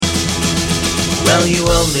Well, you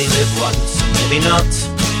only live once, maybe not.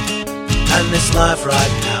 And this life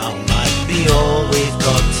right now might be all we've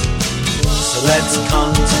got. So let's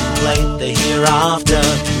contemplate the hereafter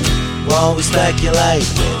while we speculate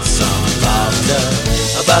with some laughter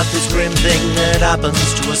about this grim thing that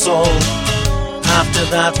happens to us all after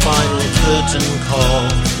that final curtain call.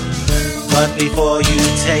 But before you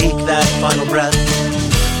take that final breath,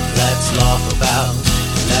 let's laugh about.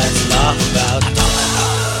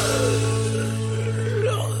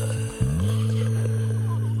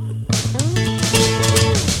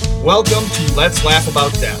 Welcome to Let's Laugh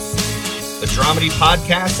About Death, the dramedy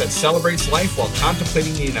podcast that celebrates life while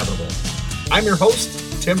contemplating the inevitable. I'm your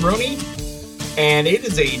host, Tim Rooney, and it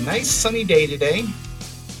is a nice sunny day today,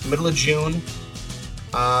 middle of June.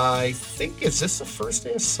 I think, is this the first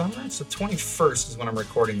day of summer? It's the 21st is when I'm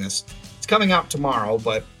recording this. It's coming out tomorrow,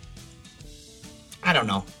 but I don't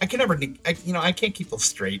know. I can't keep those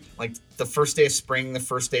straight. Like the first day of spring, the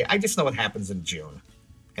first day, I just know what happens in June.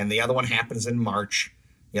 And the other one happens in March.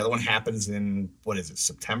 The other one happens in,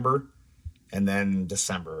 September? And then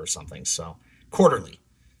December or something. So quarterly.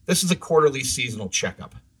 This is a quarterly seasonal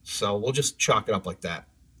checkup. So we'll just chalk it up like that.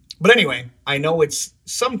 But anyway, I know it's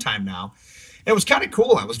sometime now. And it was kind of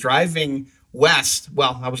cool. I was driving west.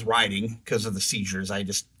 Well, I was riding because of the seizures. I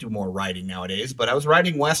just do more riding nowadays. But I was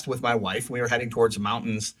riding west with my wife. We were heading towards the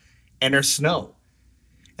mountains and there's snow.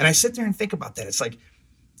 And I sit there and think about that. It's like,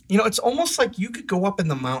 it's almost like you could go up in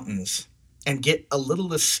the mountains and get a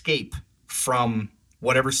little escape from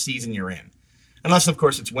whatever season you're in. Unless, of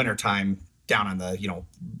course, it's wintertime down on the,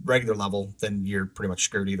 regular level, then you're pretty much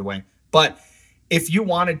screwed either way. But if you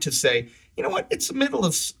wanted to say, you know what, it's the middle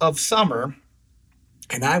of summer,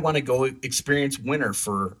 and I want to go experience winter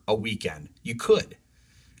for a weekend, you could.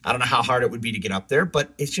 I don't know how hard it would be to get up there,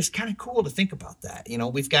 but it's just kind of cool to think about that.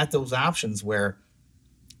 We've got those options where,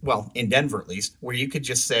 well, in Denver at least, where you could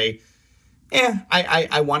just say,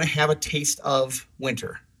 I want to have a taste of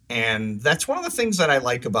winter. And that's one of the things that I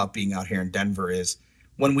like about being out here in Denver is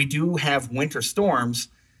when we do have winter storms,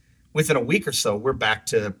 within a week or so, we're back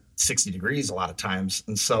to 60 degrees a lot of times.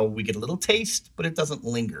 And so we get a little taste, but it doesn't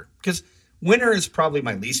linger. Because winter is probably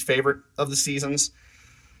my least favorite of the seasons.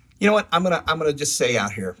 You know what? I'm gonna just say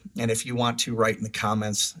out here, and if you want to write in the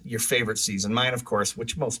comments your favorite season, mine, of course,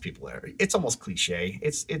 which most people are, it's almost cliche.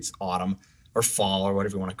 It's autumn or fall or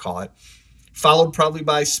whatever you want to call it. Followed probably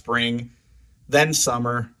by spring, then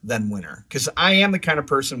summer, then winter. Because I am the kind of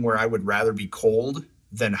person where I would rather be cold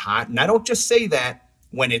than hot. And I don't just say that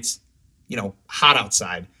when it's, hot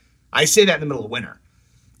outside. I say that in the middle of winter.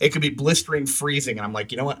 It could be blistering, freezing, and I'm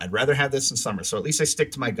like, you know what? I'd rather have this in summer. So at least I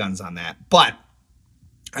stick to my guns on that. But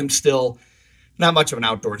I'm still not much of an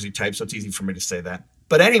outdoorsy type, so it's easy for me to say that.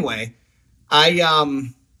 But anyway, I've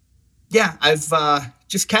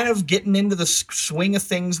just kind of getting into the swing of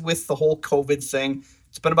things with the whole COVID thing.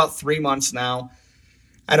 It's been about 3 months now.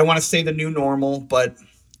 I don't want to say the new normal, but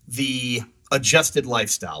the adjusted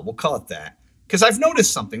lifestyle, we'll call it that. Because I've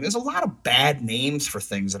noticed something. There's a lot of bad names for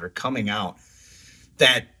things that are coming out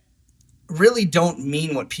that really don't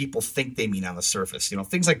mean what people think they mean on the surface.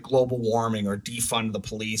 Things like global warming or defund the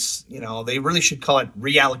police. They really should call it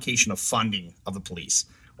reallocation of funding of the police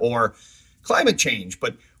or climate change.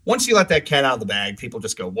 But once you let that cat out of the bag, people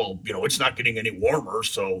just go, well, it's not getting any warmer,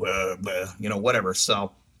 so, whatever.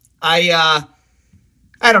 So I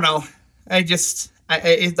don't know.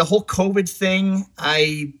 The whole COVID thing,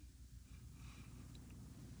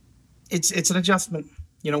 it's an adjustment.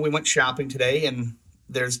 We went shopping today and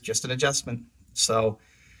there's just an adjustment. So,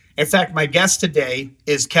 in fact, my guest today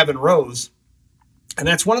is Kevin Rose. And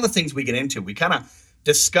that's one of the things we get into. We kind of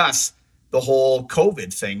discuss the whole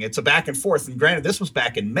COVID thing. It's a back and forth. And granted, this was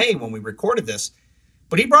back in May when we recorded this,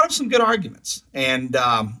 but he brought up some good arguments. And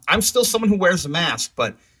I'm still someone who wears a mask,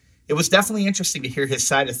 but it was definitely interesting to hear his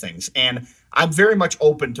side of things. And I'm very much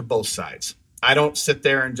open to both sides. I don't sit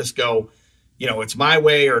there and just go, it's my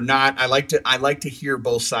way or not. I like to hear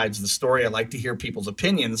both sides of the story. I like to hear people's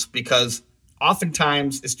opinions because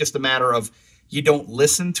oftentimes it's just a matter of you don't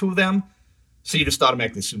listen to them, so you just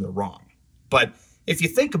automatically assume they're wrong. But if you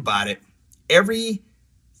think about it, every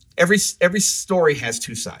story has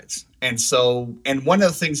two sides. And one of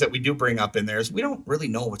the things that we do bring up in there is we don't really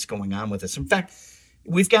know what's going on with this. In fact,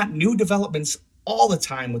 we've got new developments all the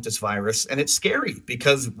time with this virus, and it's scary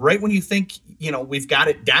because right when you think, we've got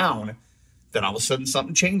it down, then all of a sudden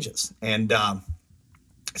something changes. And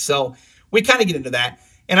so we kind of get into that.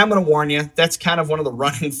 And I'm going to warn you, that's kind of one of the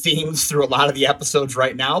running themes through a lot of the episodes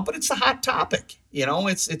right now, but it's a hot topic.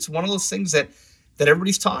 It's one of those things that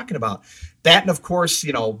everybody's talking about. That, and of course,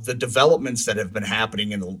 the developments that have been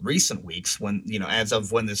happening in the recent weeks when, as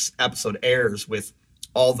of when this episode airs with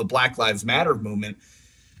all the Black Lives Matter movement,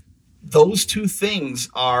 those two things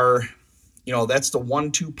are, that's the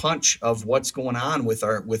 1-2 punch of what's going on with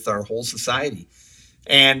our whole society.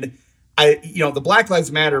 And the Black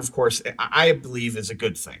Lives Matter, of course, I believe is a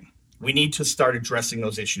good thing. We need to start addressing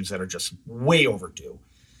those issues that are just way overdue.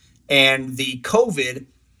 And the COVID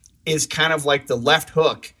is kind of like the left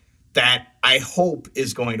hook that I hope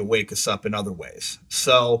is going to wake us up in other ways.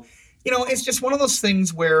 So, it's just one of those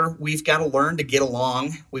things where we've got to learn to get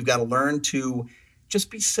along. We've got to learn to just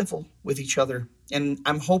be civil with each other. And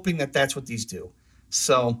I'm hoping that that's what these do.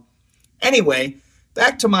 So anyway,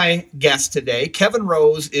 back to my guest today. Kevin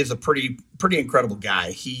Rose is a pretty incredible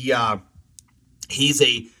guy. He's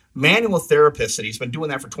a manual therapist, and he's been doing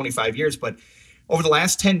that for 25 years. But over the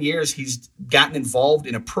last 10 years, he's gotten involved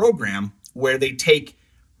in a program where they take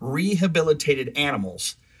rehabilitated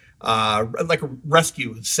animals, like a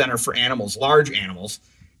rescue center for animals, large animals,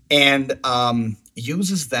 and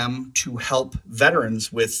uses them to help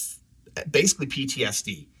veterans with basically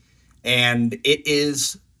PTSD. And it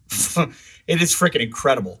is freaking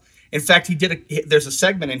incredible. In fact, there's a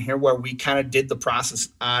segment in here where we kind of did the process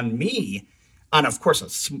on me, on, of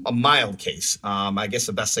course, a mild case. I guess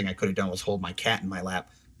the best thing I could have done was hold my cat in my lap.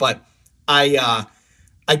 But I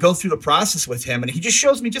go through the process with him, and he just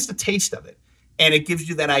shows me just a taste of it. And it gives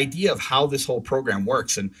you that idea of how this whole program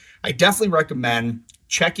works. And I definitely recommend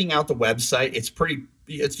checking out the website. It's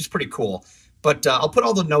just pretty cool. But I'll put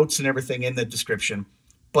all the notes and everything in the description.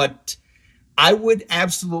 But I would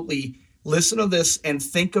absolutely listen to this and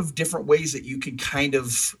think of different ways that you can kind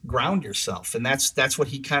of ground yourself. And that's what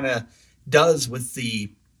he kind of does with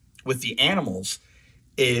the animals,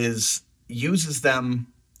 is uses them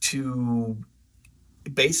to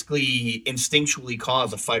basically instinctually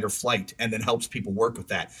cause a fight or flight, and then helps people work with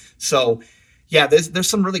that. So yeah, there's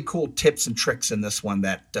some really cool tips and tricks in this one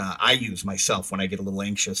that I use myself when I get a little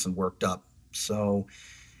anxious and worked up. So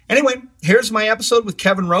anyway, here's my episode with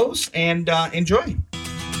Kevin Rose, and enjoy.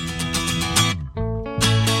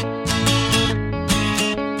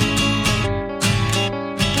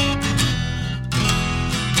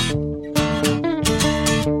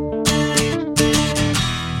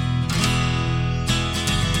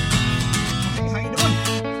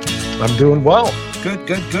 I'm doing well.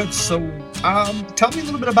 Good. So, tell me a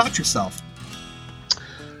little bit about yourself.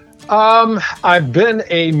 I've been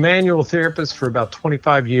a manual therapist for about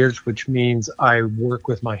 25 years, which means I work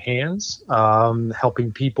with my hands,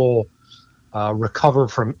 helping people recover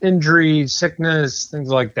from injury, sickness, things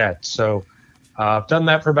like that. So I've done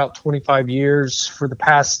that for about 25 years. For the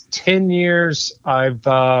past 10 years, I've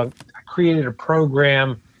created a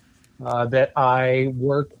program that I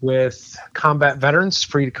work with combat veterans,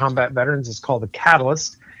 free to combat veterans. It's called The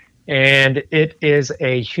Catalyst. And it is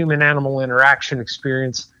a human-animal interaction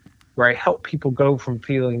experience where I help people go from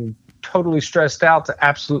feeling totally stressed out to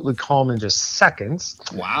absolutely calm in just seconds.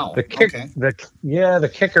 Wow. The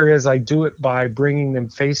kicker is I do it by bringing them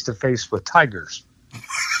face to face with tigers.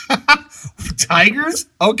 Tigers?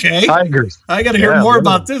 Okay. Tigers. I got to hear more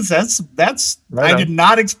about this. That's right. I did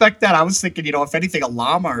not expect that. I was thinking, if anything, a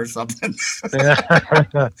llama or something.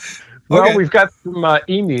 Well, okay. We've got some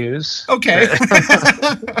emus. Okay.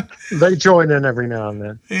 They join in every now and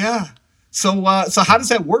then. Yeah. So how does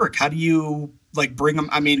that work? How do you bring them?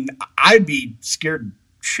 I mean, I'd be scared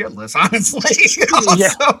shitless, honestly.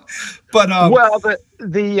 Yeah. But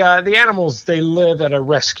the animals, they live at a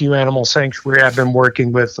rescue animal sanctuary. I've been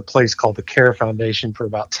working with a place called the Care Foundation for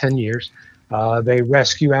about 10 years. They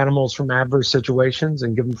rescue animals from adverse situations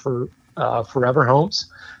and give them forever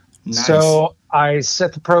homes. Nice. So I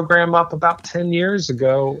set the program up about 10 years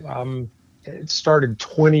ago. It started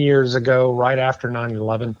 20 years ago, right after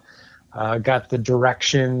 9/11. Got the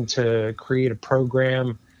direction to create a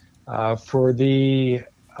program for the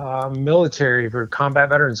military, for combat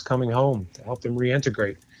veterans coming home, to help them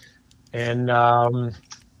reintegrate. And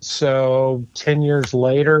so 10 years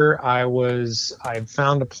later, I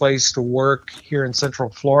found a place to work here in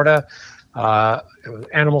Central Florida.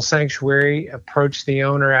 Animal Sanctuary, approached the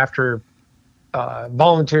owner after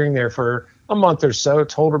volunteering there for a month or so,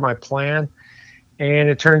 told her my plan. And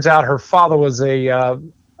it turns out her father was a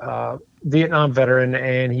Vietnam veteran,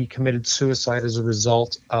 and he committed suicide as a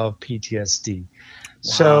result of PTSD. Wow.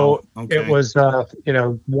 So It was,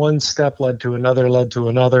 one step led to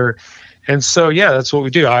another. And so, yeah, that's what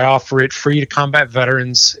we do. I offer it free to combat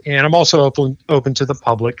veterans, and I'm also open to the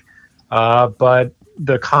public. But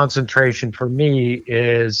the concentration for me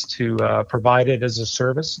is to provide it as a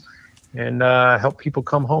service and help people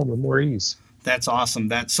come home with more ease. That's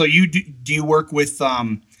awesome. So you do you work with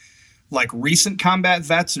like recent combat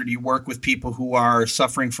vets, or do you work with people who are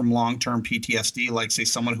suffering from long-term PTSD, like say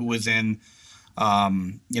someone who was in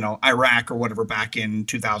Iraq or whatever back in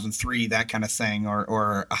 2003, that kind of thing,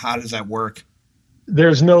 or how does that work?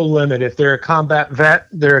 There's no limit. If they're a combat vet,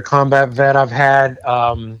 they're a combat vet. I've had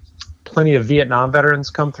plenty of Vietnam veterans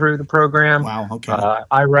come through the program. Wow. Okay.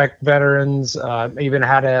 Iraq veterans, even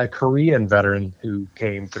had a Korean veteran who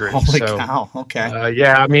came through. Holy cow. Okay.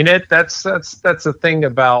 Yeah, I mean, that's the thing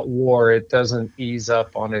about war. It doesn't ease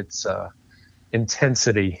up on its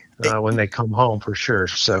intensity when they come home, for sure.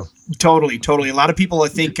 So totally. A lot of people, I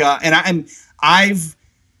think, I've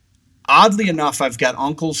oddly enough, I've got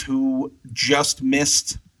uncles who just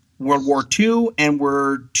missed World War II and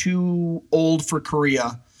were too old for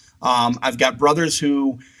Korea. I've got brothers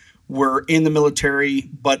who were in the military,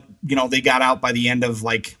 but they got out by the end of the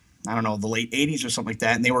late 80s or something like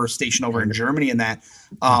that, and they were stationed over in Germany and that.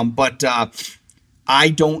 But I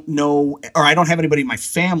don't know, or I don't have anybody in my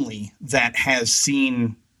family that has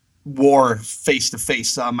seen war face to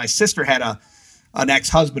face. My sister had an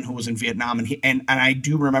ex-husband who was in Vietnam, and I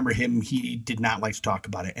do remember him. He did not like to talk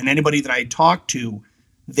about it, and anybody that I talked to,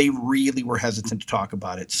 they really were hesitant to talk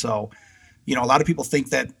about it. So, a lot of people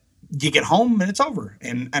think that you get home and it's over,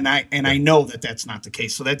 and I know that that's not the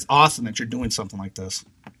case. So that's awesome that you're doing something like this.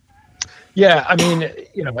 Yeah, I mean,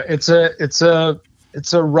 it's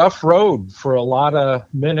a rough road for a lot of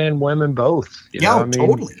men and women both.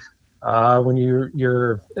 Totally. When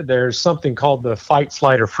you're there's something called the fight,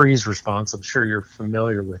 flight, or freeze response. I'm sure you're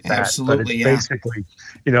familiar with that. Absolutely, but it's basically,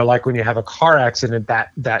 like when you have a car accident,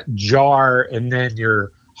 that jar, and then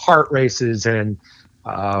your heart races, and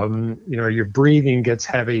your breathing gets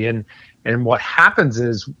heavy, and what happens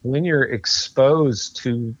is when you're exposed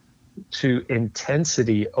to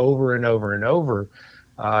intensity over and over and over,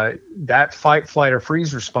 that fight, flight, or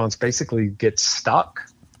freeze response basically gets stuck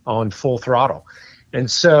on full throttle. And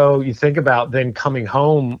so you think about then coming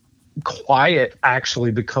home, quiet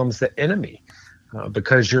actually becomes the enemy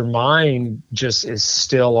because your mind just is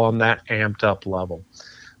still on that amped up level.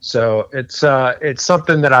 So it's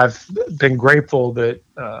something that I've been grateful that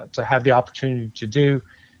to have the opportunity to do,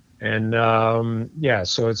 and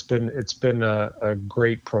so it's been a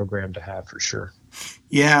great program to have for sure.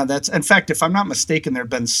 Yeah, that's, in fact, if I'm not mistaken, there have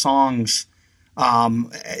been songs.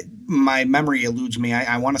 My memory eludes me.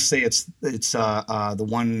 I want to say it's the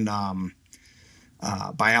one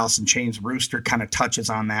by Alice in Chains. Rooster kind of touches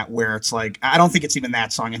on that, where it's like, I don't think it's even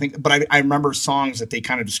that song. But I remember songs that they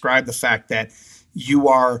kind of describe the fact that you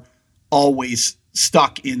are always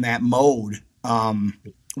stuck in that mode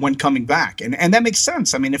when coming back, and that makes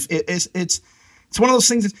sense. I mean, if it's one of those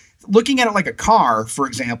things. Looking at it like a car, for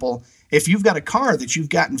example, if you've got a car that you've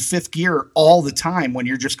got in fifth gear all the time when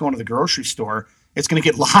you're just going to the grocery store, it's going to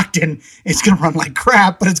get locked and it's going to run like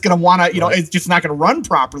crap, but it's going to want to, it's just not going to run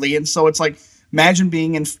properly. And so it's like, imagine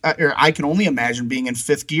being I can only imagine being in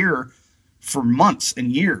fifth gear for months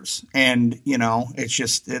and years. And, it's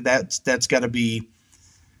just, that's got to be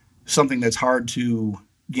something that's hard to,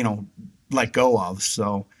 let go of.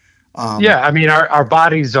 So, I mean, our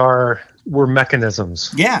bodies we're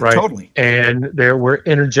mechanisms. Yeah, right? Totally. And we're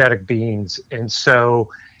energetic beings. And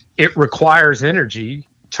so it requires energy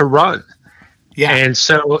to run. Yeah. And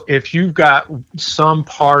so if you've got some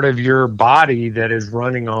part of your body that is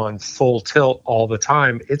running on full tilt all the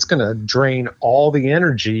time, it's going to drain all the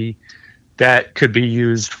energy that could be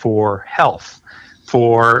used for health,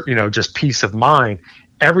 for, just peace of mind.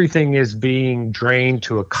 Everything is being drained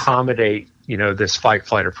to accommodate, this fight,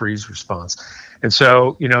 flight, or freeze response. And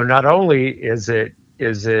so, not only is it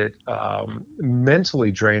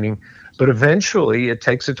mentally draining, but eventually it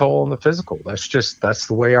takes a toll on the physical. That's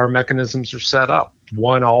the way our mechanisms are set up.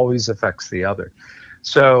 One always affects the other.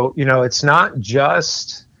 So, it's not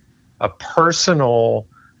just a personal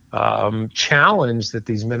challenge that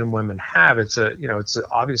these men and women have. It's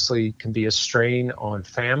obviously can be a strain on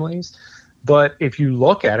families. But if you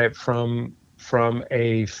look at it from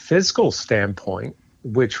a physical standpoint,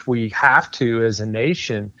 which we have to as a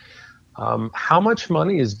nation, how much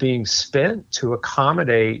money is being spent to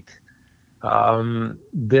accommodate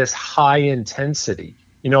this high intensity?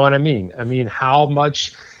 You know what I mean? I mean, how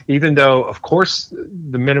much, even though, of course,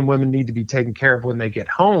 the men and women need to be taken care of when they get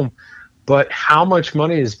home, but how much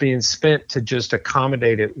money is being spent to just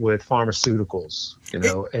accommodate it with pharmaceuticals,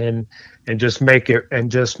 and just make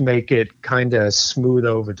it kind of smooth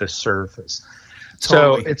over the surface.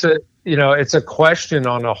 Totally. So it's a question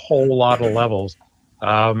on a whole lot of levels.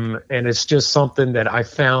 And it's just something that I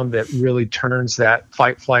found that really turns that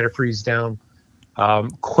fight, flight, or freeze down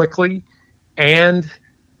quickly, and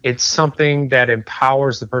It's something that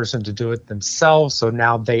empowers the person to do it themselves. So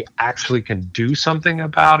now they actually can do something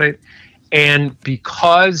about it. And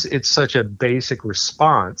because it's such a basic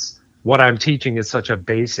response, what I'm teaching is such a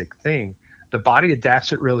basic thing, the body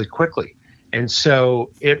adapts it really quickly. And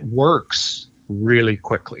so it works really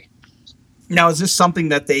quickly. Now, is this something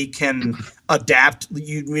that they can adapt?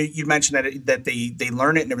 You mentioned that they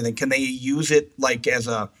learn it and everything. Can they use it like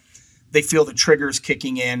they feel the triggers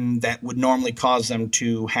kicking in that would normally cause them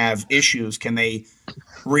to have issues? Can they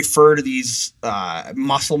refer to these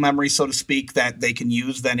muscle memories, so to speak, that they can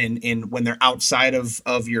use then in when they're outside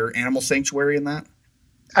of your animal sanctuary and that?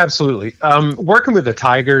 Absolutely. Working with the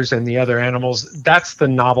tigers and the other animals, that's the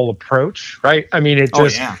novel approach, right? I mean,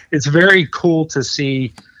 it's very cool to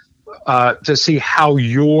see how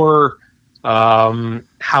your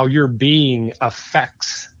being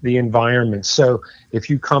affects the environment. So if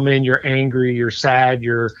you come in, you're angry, you're sad,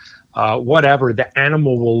 you're whatever, the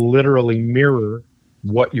animal will literally mirror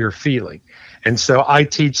what you're feeling. And so I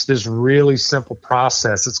teach this really simple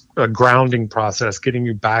process. It's a grounding process, getting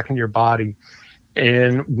you back in your body.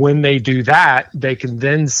 And when they do that, they can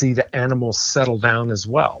then see the animal settle down as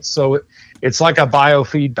well. So it's like a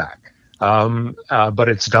biofeedback, but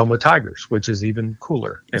it's done with tigers, which is even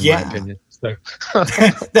cooler, in my opinion. So.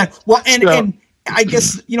 And I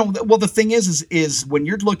guess, the thing is when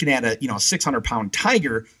you're looking at a 600-pound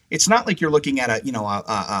tiger, it's not like you're looking at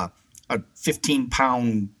a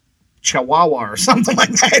 15-pound chihuahua or something like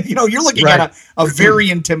that. You're looking at a very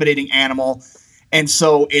intimidating animal. And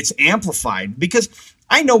so it's amplified, because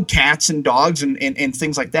I know cats and dogs and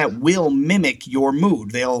things like that will mimic your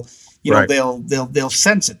mood. They'll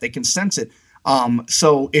sense it. They can sense it.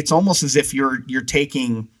 So it's almost as if you're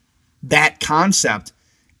taking that concept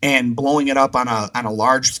and blowing it up on a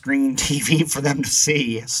large screen TV for them to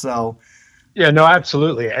see. So. Yeah, no,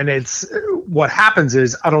 absolutely. And it's what happens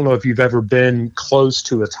is, I don't know if you've ever been close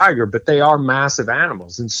to a tiger, but they are massive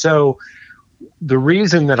animals. And so the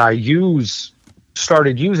reason that I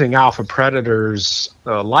started using alpha predators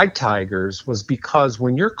like tigers was because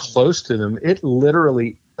when you're close to them, it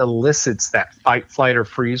literally elicits that fight, flight, or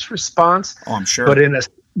freeze response. Oh, I'm sure.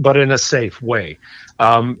 But in a safe way,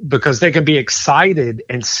 because they can be excited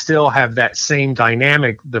and still have that same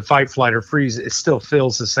dynamic. The fight, flight, or freeze, it still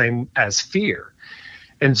feels the same as fear.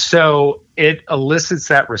 And so it elicits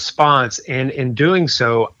that response. And in doing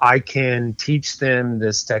so, I can teach them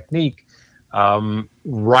this technique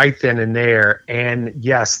right then and there. And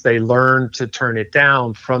yes, they learn to turn it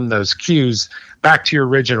down from those cues. Back to your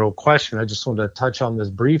original question, I just wanted to touch on this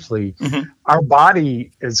briefly. Mm-hmm. Our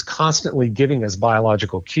body is constantly giving us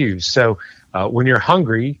biological cues. So when you're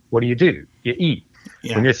hungry, what do? You eat.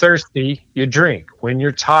 Yeah. When you're thirsty, you drink. When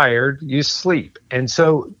you're tired, you sleep. And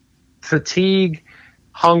so fatigue,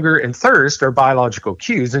 hunger, and thirst are biological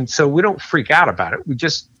cues. And so we don't freak out about it. We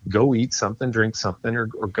just go eat something, drink something, or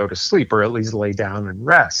go to sleep, or at least lay down and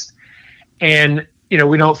rest. And,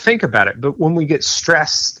 we don't think about it. But when we get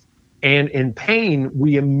stressed and in pain,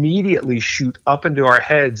 we immediately shoot up into our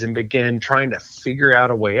heads and begin trying to figure out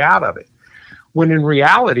a way out of it. When in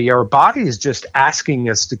reality, our body is just asking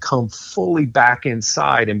us to come fully back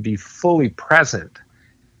inside and be fully present.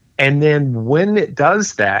 And then when it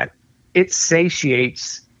does that, it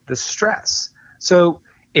satiates the stress. So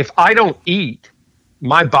if I don't eat,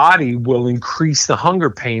 my body will increase the hunger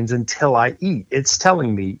pains until I eat. It's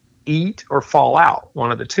telling me eat or fall out,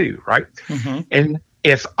 one of the two, right? Mm-hmm. And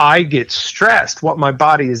if I get stressed, what my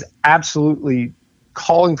body is absolutely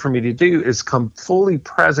calling for me to do is come fully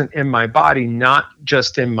present in my body, not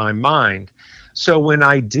just in my mind. So when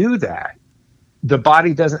I do that, the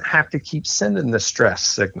body doesn't have to keep sending the stress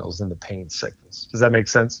signals and the pain signals. Does that make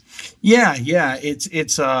sense? Yeah.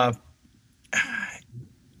 It's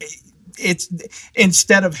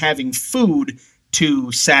instead of having food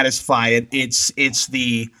to satisfy it, it's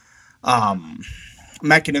the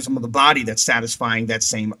mechanism of the body that's satisfying that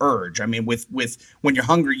same urge. I mean, with when you're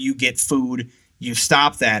hungry, you get food, you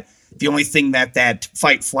stop that. The only thing that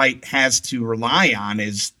fight flight has to rely on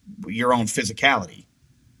is your own physicality.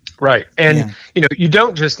 Right. And, you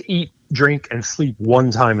don't just eat, drink, and sleep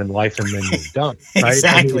one time in life and then you're done. Right?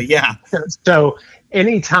 Exactly. Yeah. So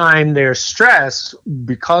anytime they're stressed,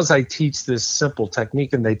 because I teach this simple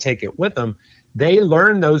technique and they take it with them, they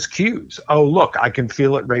learn those cues. Oh, look, I can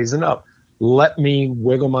feel it raising up. Let me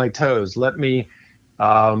wiggle my toes. Let me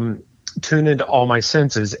tune into all my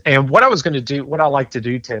senses. And what I like to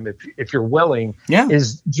do, Tim, if you're willing,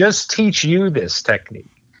 is just teach you this technique.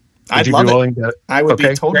 I'd love it. I would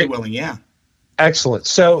be totally willing, yeah. Excellent.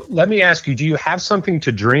 So let me ask you, do you have something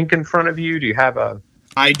to drink in front of you? Do you have a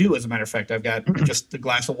I do, as a matter of fact. I've got just a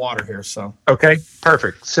glass of water here. So Okay,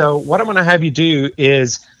 perfect. So what I'm going to have you do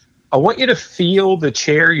is I want you to feel the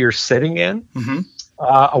chair you're sitting in. mm-hmm.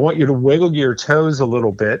 I want you to wiggle your toes a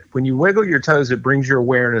little bit. When you wiggle your toes, it brings your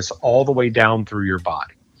awareness all the way down through your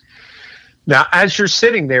body. Now, as you're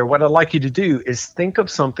sitting there, what I'd like you to do is think of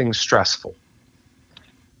something stressful.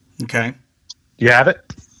 Okay. You have it?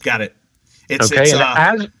 Got it. It's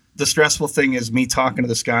the stressful thing is me talking to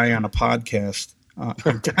this guy on a podcast. I'm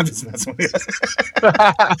just messing with you.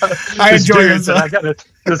 I enjoy it.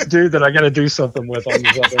 This dude that I got to do something with on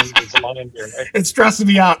this line here. Right? It's stressing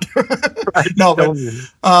me out. Right. No,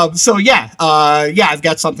 but so I've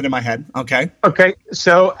got something in my head. Okay. Okay.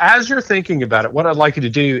 So as you're thinking about it, what I'd like you to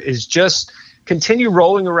do is just continue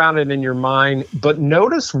rolling around it in your mind, but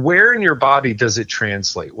notice where in your body does it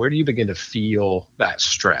translate? Where do you begin to feel that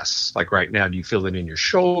stress? Like right now, do you feel it in your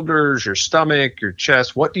shoulders, your stomach, your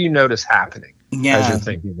chest? What do you notice happening as you're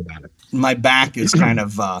thinking about it? My back is kind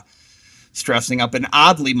of stressing up, and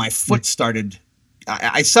oddly, my foot started.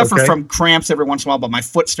 I suffer from cramps every once in a while, but my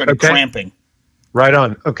foot started cramping. Right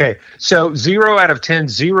on. Okay. So 0 out of 10,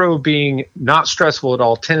 0 being not stressful at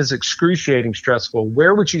all, 10 is excruciating stressful.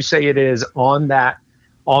 Where would you say it is on that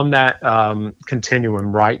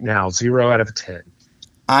continuum right now? 0 out of 10.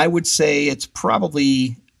 I would say it's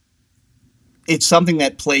something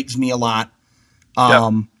that plagues me a lot.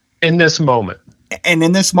 In this moment. And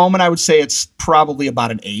in this moment, I would say it's probably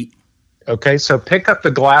about an 8. Okay, so pick up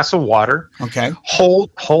the glass of water. Okay.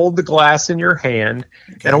 Hold the glass in your hand,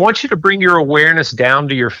 and I want you to bring your awareness down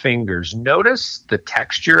to your fingers. Notice the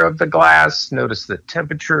texture of the glass. Notice the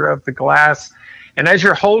temperature of the glass. And as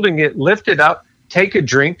you're holding it, lift it up, take a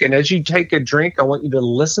drink. And as you take a drink, I want you to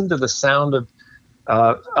listen to the sound of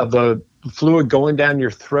the fluid going down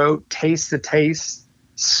your throat. Taste the taste,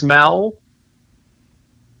 smell.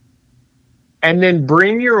 And then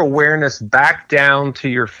bring your awareness back down to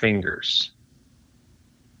your fingers.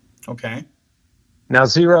 Okay. Now,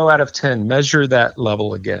 0 out of 10, measure that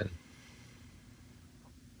level again.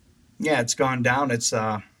 Yeah, it's gone down. It's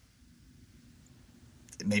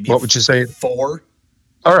maybe. What would you say? 4.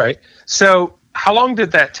 All right. So how long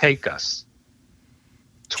did that take us?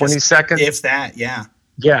 20 seconds? If that, yeah.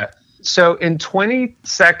 Yeah. So in 20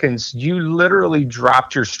 seconds, you literally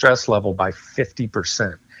dropped your stress level by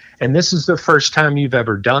 50%. And this is the first time you've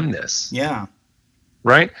ever done this. Yeah.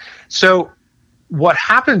 Right? So what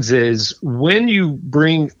happens is when you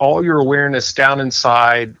bring all your awareness down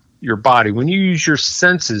inside your body, when you use your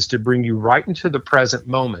senses to bring you right into the present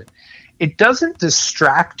moment, it doesn't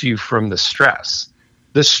distract you from the stress.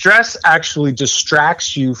 The stress actually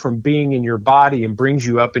distracts you from being in your body and brings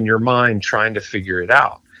you up in your mind trying to figure it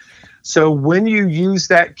out. So when you use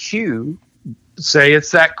that cue, say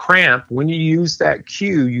it's that cramp, when you use that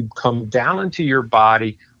cue, you come down into your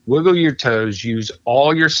body, wiggle your toes, use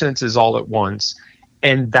all your senses all at once,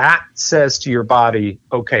 and that says to your body,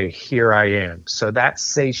 okay, here I am. So that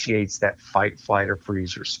satiates that fight, flight, or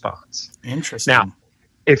freeze response. Interesting. Now,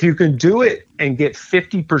 if you can do it and get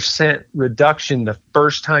 50% reduction the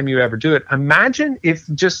first time you ever do it, imagine if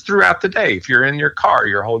just throughout the day, if you're in your car,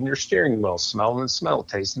 you're holding your steering wheel, smelling the smell,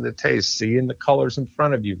 tasting the taste, seeing the colors in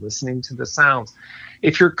front of you, listening to the sounds.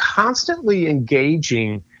 If you're constantly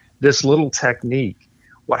engaging this little technique,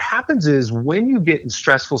 what happens is when you get in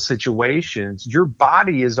stressful situations, your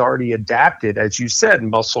body is already adapted. As you said,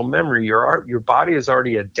 muscle memory, your body is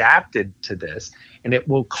already adapted to this, and it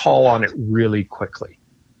will call on it really quickly.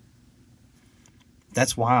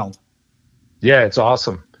 That's wild. Yeah, it's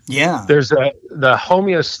awesome. Yeah. There's the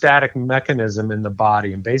homeostatic mechanism in the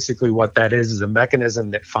body, and basically what that is a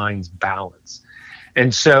mechanism that finds balance.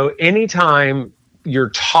 And so anytime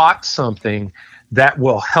you're taught something that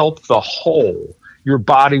will help the whole, your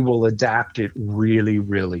body will adapt it really,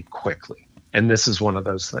 really quickly. And this is one of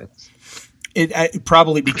those things. It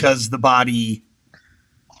probably because the body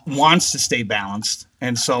wants to stay balanced,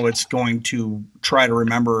 and so it's going to try to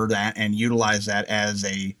remember that and utilize that as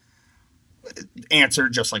a answer,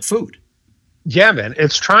 just like food. Yeah, man.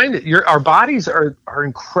 It's trying to. Our bodies are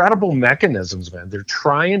incredible mechanisms, man. They're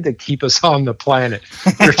trying to keep us on the planet.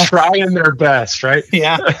 They're trying their best, right?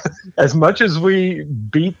 Yeah. As much as we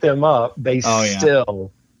beat them up, they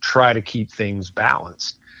still try to keep things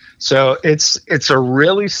balanced. So it's a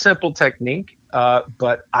really simple technique.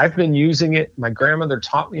 But I've been using it. My grandmother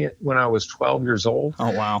taught me it when I was 12 years old.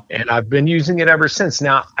 Oh, wow. And I've been using it ever since.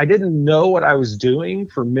 Now, I didn't know what I was doing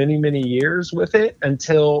for many, many years with it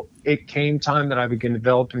until it came time that I began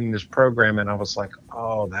developing this program. And I was like,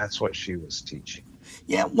 oh, that's what she was teaching.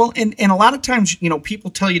 Yeah. Well, and a lot of times,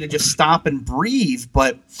 people tell you to just stop and breathe.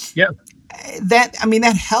 But yeah,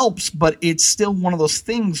 that helps, but it's still one of those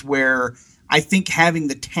things where I think having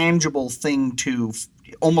the tangible thing to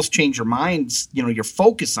almost change your minds, your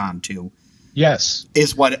focus onto, yes,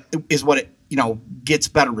 is what it gets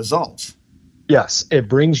better results. Yes, it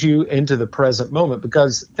brings you into the present moment,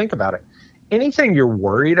 because think about it. Anything you're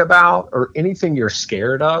worried about or anything you're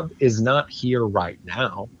scared of is not here right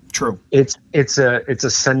now. True. It's a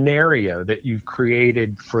scenario that you've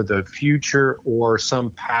created for the future or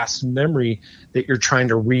some past memory that you're trying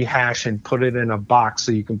to rehash and put it in a box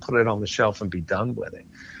so you can put it on the shelf and be done with it.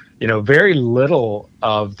 Very little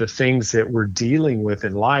of the things that we're dealing with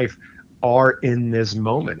in life are in this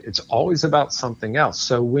moment. It's always about something else.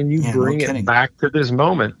 So when you bring it back to this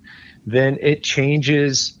moment, then it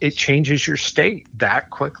changes your state that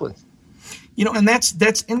quickly. And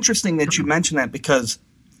that's interesting that you mentioned that, because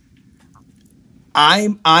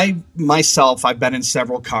I myself, I've been in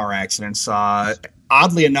several car accidents.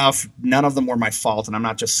 Oddly enough, none of them were my fault, and I'm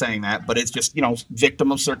not just saying that, but it's just,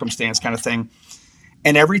 victim of circumstance kind of thing.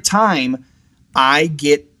 And every time I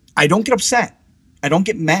don't get upset. I don't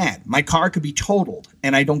get mad. My car could be totaled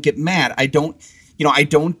and I don't get mad. I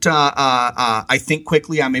think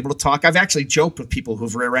quickly. I'm able to talk. I've actually joked with people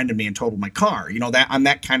who've rear-ended me and totaled my car. That I'm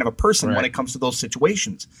that kind of a person when it comes to those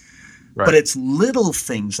situations. Right. But it's little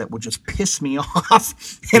things that would just piss me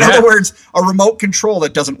off. In other words, a remote control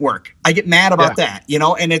that doesn't work. I get mad about that,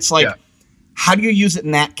 and it's like, how do you use it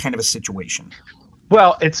in that kind of a situation?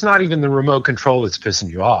 Well, it's not even the remote control that's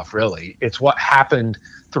pissing you off, really. It's what happened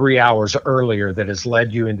 3 hours earlier that has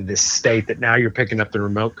led you into this state that now you're picking up the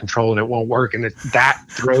remote control and it won't work, and that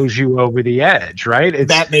throws you over the edge, right?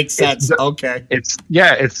 That makes sense. Okay.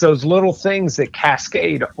 It's those little things that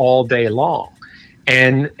cascade all day long,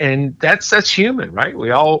 and that's human, right?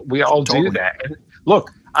 We all totally do that. And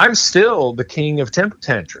look, I'm still the king of temper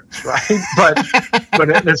tantrums, right? But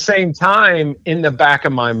at the same time, in the back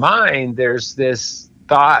of my mind, there's this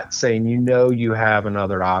thought saying, you have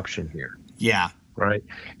another option here. Yeah. Right.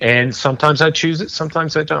 And sometimes I choose it,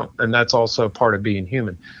 sometimes I don't. And that's also part of being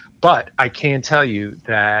human. But I can tell you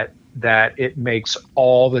that it makes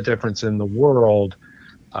all the difference in the world,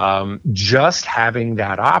 just having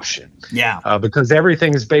that option. Yeah. Because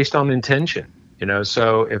everything is based on intention.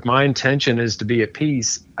 So if my intention is to be at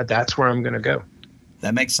peace, that's where I'm going to go.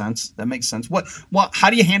 That makes sense. How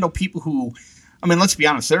do you handle people who, let's be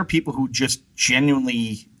honest, there are people who just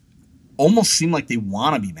genuinely almost seem like they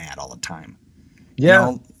want to be mad all the time.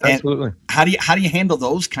 Yeah, absolutely. How do you handle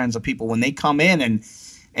those kinds of people when they come in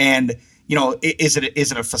and is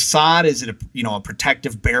it a facade? Is it a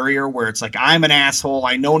protective barrier where it's like, I'm an asshole,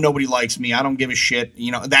 I know nobody likes me, I don't give a shit,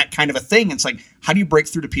 that kind of a thing? It's like, how do you break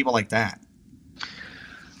through to people like that?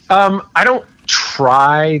 I don't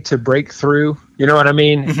try to break through. You know what I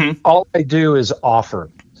mean? Mm-hmm. All I do is offer.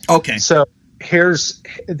 Okay. So there's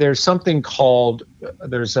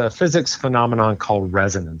a physics phenomenon called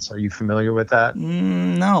resonance. Are you familiar with that?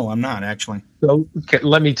 No, I'm not actually. So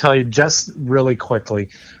let me tell you just really quickly.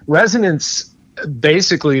 Resonance,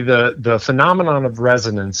 basically the phenomenon of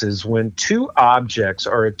resonance is when two objects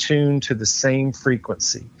are attuned to the same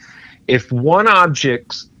frequency. If one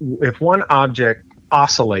object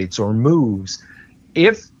oscillates or moves,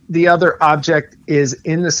 if the other object is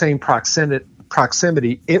in the same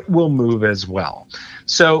proximity, it will move as well.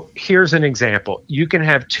 So here's an example. You can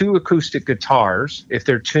have two acoustic guitars. If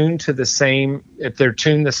they're tuned the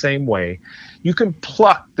same way, you can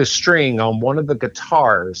pluck the string on one of the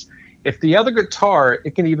guitars. If the other guitar,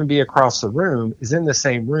 it can even be across the room, is in the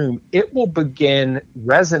same room, it will begin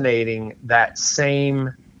resonating that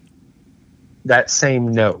same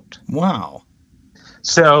note. Wow.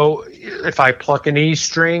 So if I pluck an E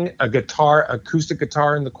string, acoustic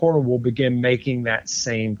guitar in the corner will begin making that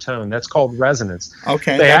same tone. That's called resonance.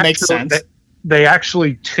 Okay, that makes sense. They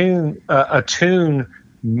actually attune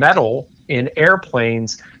metal in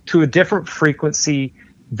airplanes to a different frequency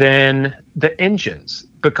than the engines,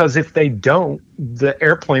 because if they don't, the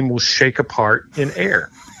airplane will shake apart in air.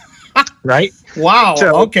 Right? Wow.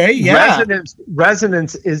 So okay. Yeah.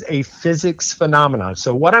 Resonance is a physics phenomenon.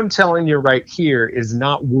 So what I'm telling you right here is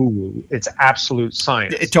not woo-woo. It's absolute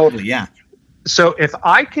science. Totally. Yeah. So if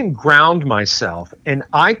I can ground myself and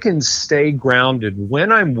I can stay grounded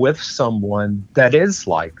when I'm with someone that is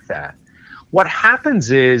like that, what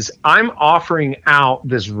happens is I'm offering out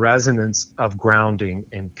this resonance of grounding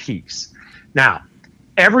and peace. Now,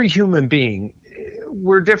 every human being,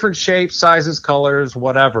 we're different shapes, sizes, colors,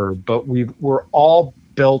 whatever, but we're all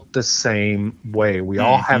built the same way. We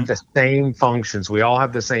all have the same functions. We all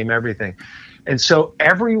have the same everything. And so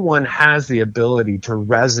everyone has the ability to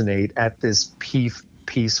resonate at this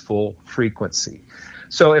peaceful frequency.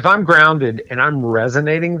 So if I'm grounded and I'm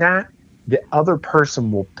resonating that, the other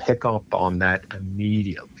person will pick up on that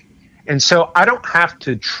immediately. And so I don't have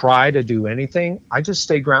to try to do anything. I just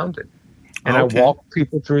stay grounded. And I walk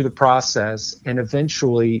people through the process, and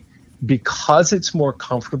eventually, because it's more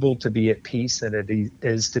comfortable to be at peace than it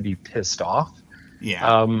is to be pissed off,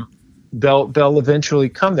 they'll eventually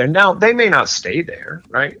come there. Now, they may not stay there,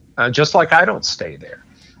 right? Just like I don't stay there.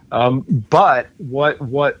 But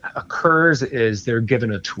what occurs is they're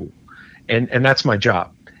given a tool, and that's my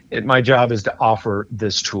job. My job is to offer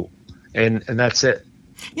this tool, and that's it.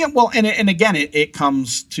 Yeah, well, and again, it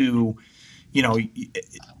comes to,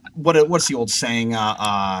 what's the old saying?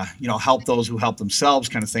 Help those who help themselves,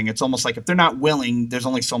 kind of thing. It's almost like if they're not willing, there's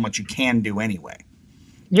only so much you can do anyway.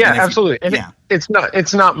 Yeah, absolutely. It's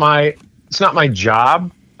not my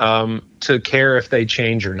job to care if they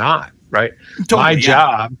change or not, right? Totally,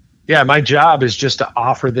 my job is just to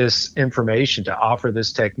offer this information, to offer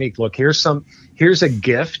this technique. Look, here's a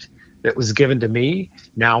gift that was given to me.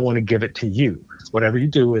 Now I want to give it to you. Whatever you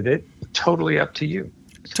do with it, totally up to you.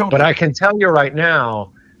 Totally. But I can tell you right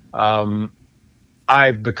now,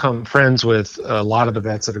 I've become friends with a lot of the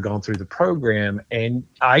vets that have gone through the program, and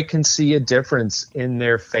I can see a difference in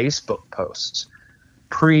their Facebook posts,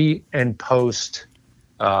 pre and post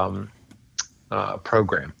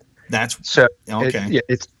program. That's so okay.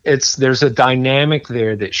 It's there's a dynamic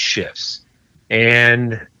there that shifts,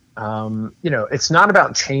 and it's not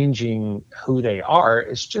about changing who they are.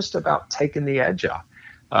 It's just about taking the edge off.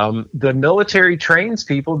 The military trains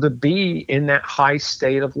people to be in that high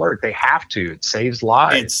state of alert. They have to. It saves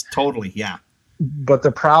lives. It's totally, yeah. But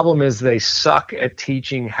the problem is they suck at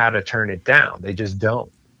teaching how to turn it down. They just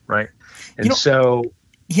don't, right? And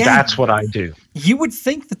that's what I do. You would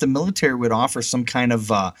think that the military would offer some kind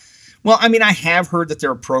of I have heard that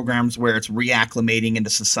there are programs where it's reacclimating into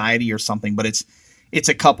society or something, but it's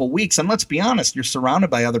a couple weeks. And let's be honest, you're surrounded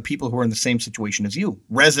by other people who are in the same situation as you,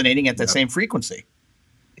 resonating at that same frequency.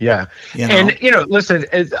 Yeah. And, listen,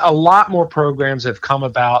 a lot more programs have come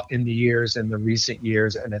about in the recent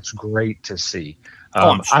years, and it's great to see.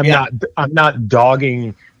 I'm not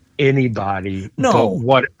dogging anybody. No.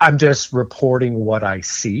 But I'm just reporting what I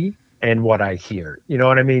see and what I hear. You know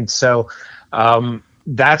what I mean? So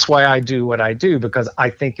that's why I do what I do, because I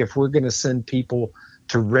think if we're going to send people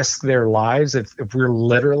to risk their lives, if we're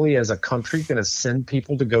literally as a country going to send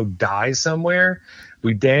people to go die somewhere,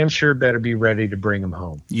 we damn sure better be ready to bring them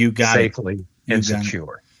home. You got safely and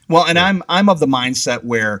secure. Well, and I'm of the mindset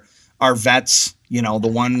where our vets, the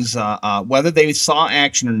ones, whether they saw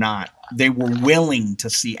action or not, they were willing to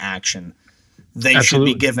see action. They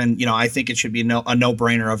Absolutely. Should be given, I think it should be a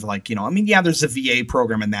no-brainer of there's a VA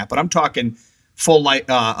program in that, but I'm talking full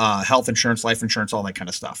health insurance, life insurance, all that kind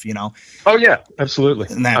of stuff, Oh yeah, absolutely.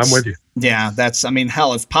 And I'm with you. Yeah.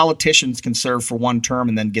 Hell, if politicians can serve for one term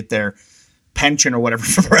and then get their pension or whatever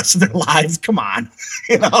for the rest of their lives, come on.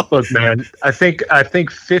 Look, man, I think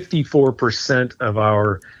 54%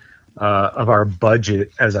 of our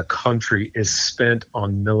budget as a country is spent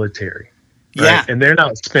on military. Right? Yeah. And they're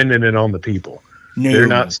not spending it on the people. No. They're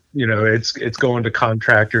not, it's going to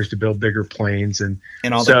contractors to build bigger planes and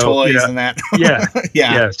all the toys and that. Yeah.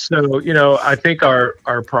 Yeah. So, I think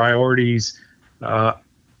our priorities are,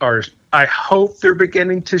 I hope they're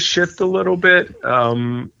beginning to shift a little bit.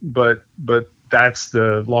 But that's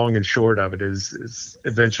the long and short of it is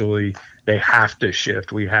eventually they have to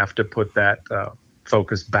shift. We have to put that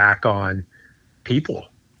focus back on people.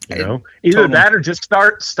 Either totally. That or just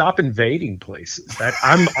stop invading places.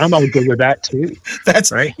 I'm all good with that too.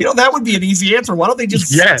 That's right. That would be an easy answer. Why don't they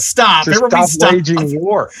just stop? Just stop waging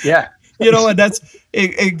war. Yeah. And that's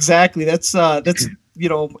exactly that's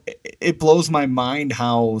it blows my mind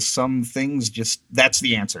how some things that's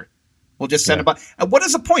the answer. We'll just send it by. What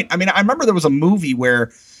is the point? I remember there was a movie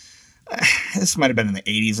where this might have been in the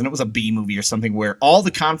 80s, and it was a B movie or something where all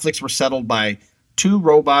the conflicts were settled by two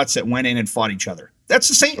robots that went in and fought each other. That's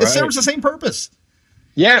the same. Right. It serves the same purpose.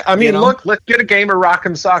 Yeah, look, let's get a game of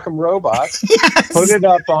Rock'em Sock'em Robots, yes. Put it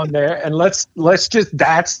up on there, and let's just,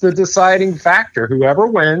 that's the deciding factor. Whoever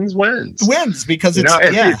wins. Wins, because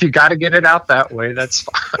if you got to get it out that way, that's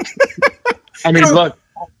fine. Look,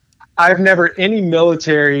 I've never,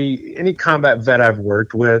 any combat vet I've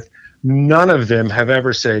worked with, none of them have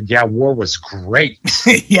ever said, yeah, war was great.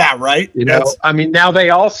 Yeah, right. Now they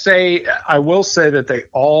all say, I will say that they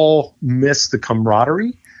all miss the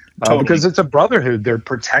camaraderie. Totally. Because it's a brotherhood. They're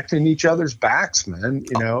protecting each other's backs, man,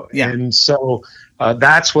 Yeah. And so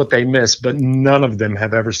that's what they miss. But none of them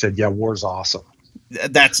have ever said, yeah, war's awesome.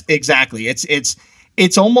 That's exactly.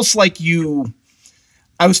 It's almost like you,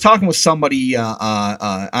 I was talking with somebody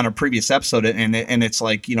on a previous episode, and it's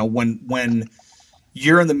like, you know, when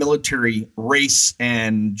you're in the military, race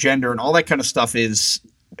and gender and all that kind of stuff is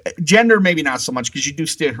gender, maybe not so much because you do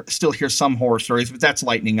still hear some horror stories, but that's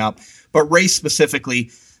lightening up. But race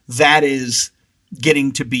specifically, that is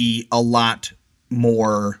getting to be a lot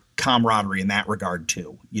more camaraderie in that regard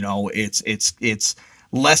too. You know, it's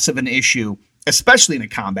less of an issue, especially in a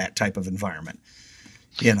combat type of environment.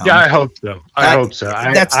 You know? Yeah, I hope so. I hope so.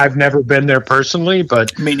 I've never been there personally,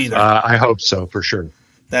 but me neither. I hope so for sure.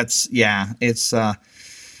 It's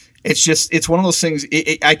one of those things.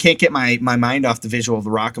 I can't get my mind off the visual of the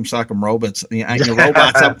Rock'em Sock'em robots.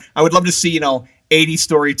 Robots. I would love to see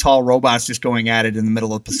 80-story tall robots just going at it in the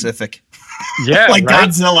middle of the Pacific. Yeah, like right?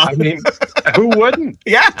 Godzilla. I mean, who wouldn't?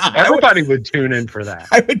 Yeah, everybody would tune in for that.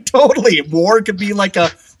 I would totally. War could be like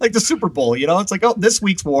the Super Bowl. It's like, oh, this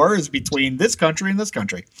week's war is between this country and this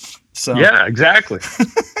country. So yeah, exactly.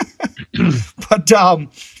 But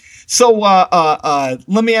so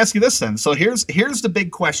let me ask you this then. So here's the big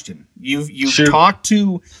question. You've talked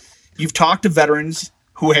to veterans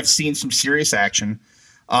who have seen some serious action.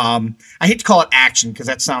 I hate to call it action because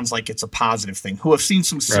that sounds like it's a positive thing. Who have seen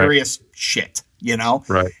some serious shit,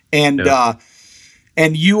 Right. And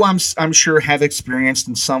and you, I'm sure, have experienced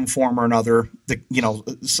in some form or another,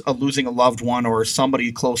 losing a loved one or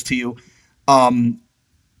somebody close to you.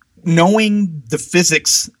 Knowing the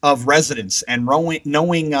physics of residence and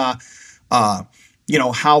knowing how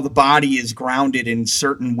the body is grounded in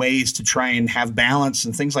certain ways to try and have balance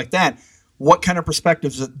and things like that. What kind of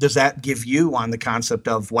perspective does that give you on the concept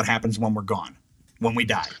of what happens when we're gone, when we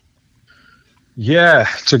die? Yeah,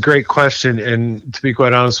 it's a great question. And to be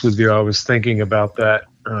quite honest with you, I was thinking about that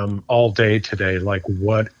all day today. Like,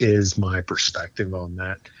 what is my perspective on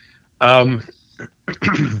that?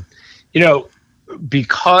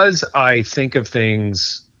 Because I think of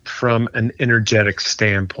things from an energetic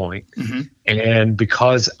standpoint, mm-hmm. and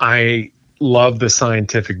because I love the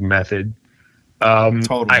scientific method,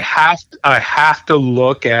 totally. I have to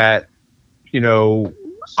look at,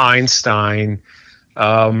 Einstein,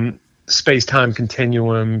 space-time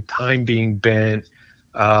continuum, time being bent,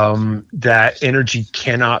 that energy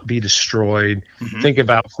cannot be destroyed. Mm-hmm. Think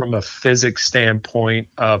about from a physics standpoint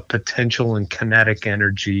of potential and kinetic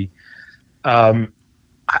energy. I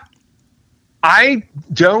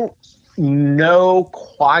don't know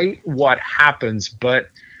quite what happens, but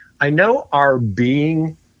I know our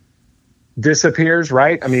being disappears,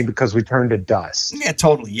 right? I mean, because we turn to dust. Yeah,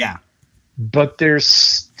 totally. Yeah. But there's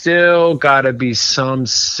still got to be some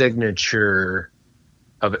signature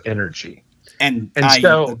of energy. And I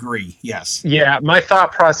agree. Yes. Yeah. My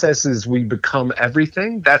thought process is we become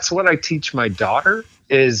everything. That's what I teach my daughter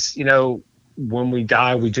is, when we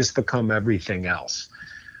die, we just become everything else.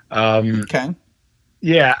 Okay.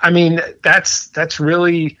 Yeah. I mean, that's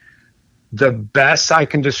really the best I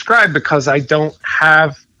can describe because I don't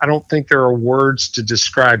think there are words to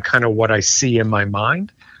describe kind of what I see in my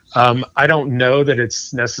mind. I don't know that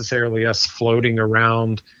it's necessarily us floating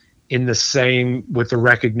around with the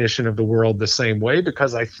recognition of the world the same way,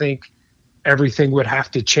 because I think everything would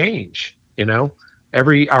have to change,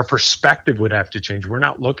 our perspective would have to change. We're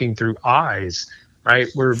not looking through eyes, right?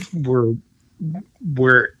 We're you're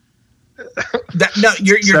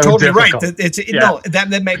so totally difficult. Right. No,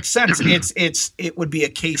 that makes sense. It would be a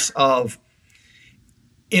case of,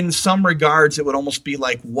 in some regards, it would almost be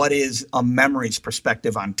like, what is a memory's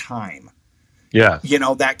perspective on time? Yeah.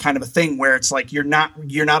 That kind of a thing where it's like, you're not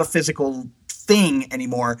a physical thing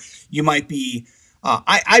anymore. You might be,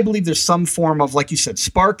 I believe there's some form of, like you said,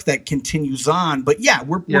 spark that continues on, but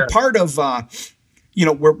we're part of,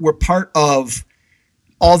 we're part of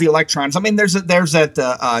all the electrons. I mean, there's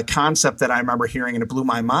that concept that I remember hearing, and it blew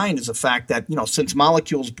my mind, is the fact that, since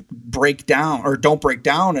molecules break down or don't break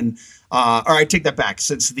down, and or I take that back,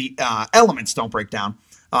 since the elements don't break down,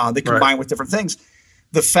 they combine with different things.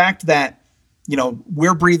 The fact that,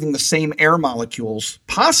 we're breathing the same air molecules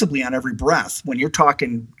possibly on every breath, when you're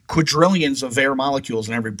talking quadrillions of air molecules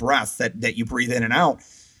in every breath that you breathe in and out,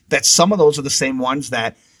 that some of those are the same ones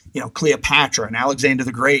that, Cleopatra and Alexander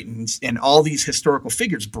the Great and all these historical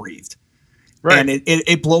figures breathed. Right. And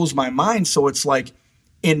it blows my mind. So it's like,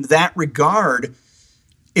 in that regard,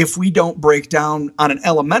 if we don't break down on an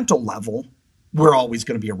elemental level, we're always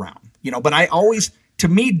going to be around, but to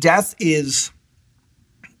me, death is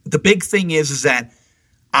the big thing is that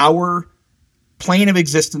our plane of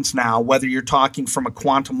existence now, whether you're talking from a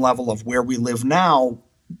quantum level of where we live now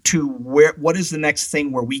to what is the next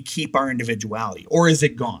thing where we keep our individuality, or is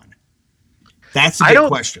it gone? That's a good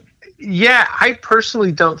question. Yeah. I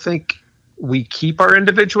personally don't think we keep our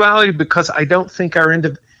individuality, because I don't think our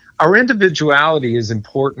individuality is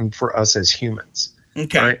important for us as humans.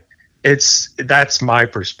 Okay. Right? That's my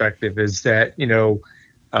perspective, is that,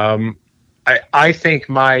 I think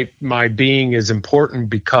my being is important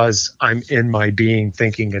because I'm in my being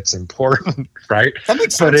thinking it's important, right? That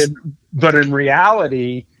makes sense. But in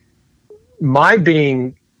reality, my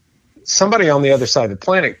being, somebody on the other side of the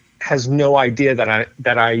planet has no idea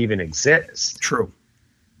that I even exist. True.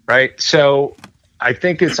 Right. So I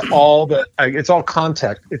think it's all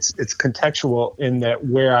context. It's contextual in that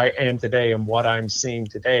where I am today and what I'm seeing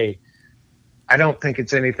today. I don't think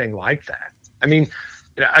it's anything like that. I mean,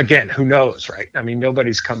 again, who knows, right? I mean,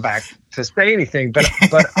 nobody's come back to say anything, but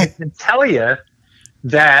I can tell you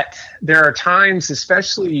that there are times,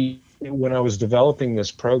 especially when I was developing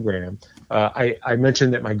this program, I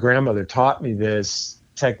mentioned that my grandmother taught me this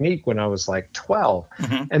technique when I was like 12.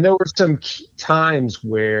 Mm-hmm. And there were some key times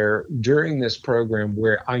where during this program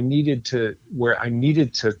where I needed to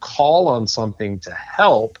call on something to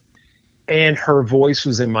help, and her voice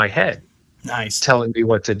was in my head. Nice. Telling me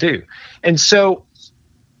what to do. And so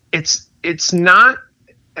it's not,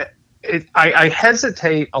 I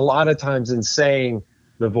hesitate a lot of times in saying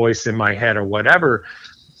the voice in my head or whatever,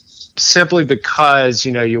 simply because,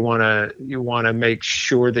 you want to make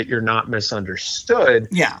sure that you're not misunderstood.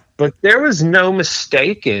 Yeah. But there was no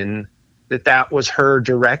mistaking that was her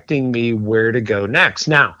directing me where to go next.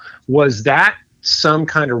 Now, was that some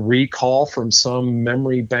kind of recall from some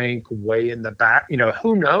memory bank way in the back?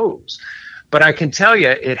 Who knows? But I can tell you,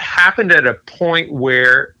 it happened at a point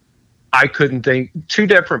where I couldn't think, 2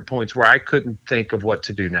 different points where I couldn't think of what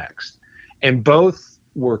to do next. And both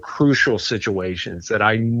were crucial situations that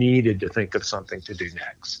I needed to think of something to do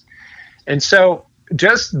next. And so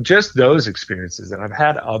just those experiences, and I've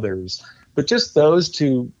had others, but just those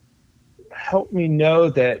 2 help me know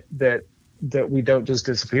that we don't just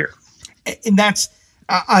disappear. And that's,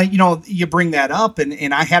 you bring that up,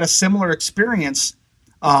 and I had a similar experience.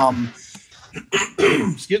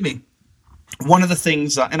 Excuse me. One of the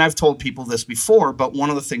things, and I've told people this before, but one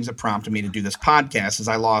of the things that prompted me to do this podcast is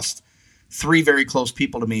I lost 3 very close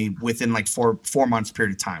people to me within like 4 months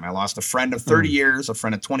period of time. I lost a friend of 30 years, a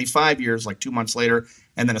friend of 25 years, like 2 months later,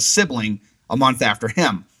 and then a sibling a month after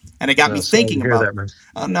him. And it got me thinking about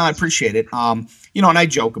that. No, I appreciate it. And I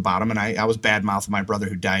joke about him, and I was bad mouthing my brother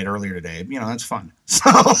who died earlier today. That's fun. So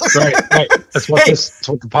right. That's what that's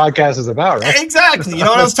what the podcast is about, right? Exactly. And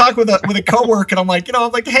I was talking with a coworker, and I'm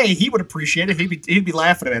like, hey, he would appreciate it. He'd be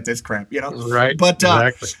laughing at this crap, Right. But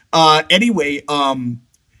exactly. Anyway, and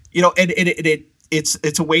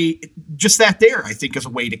it's a way, just that there, I think, is a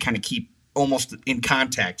way to kind of keep almost in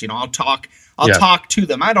contact. I'll talk to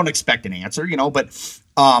them. I don't expect an answer, but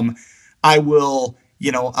I will,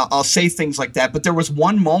 I'll say things like that. But there was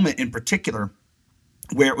one moment in particular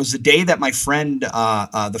where it was the day that my friend,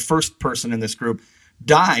 the first person in this group,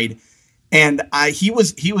 died. And he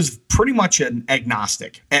was pretty much an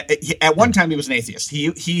agnostic. At one time, he was an atheist.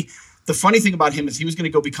 The funny thing about him is he was going to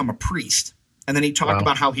go become a priest. And then he talked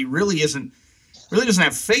about how he really doesn't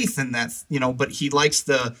have faith in that, but he likes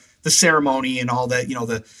the ceremony and all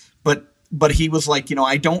that, but he was like,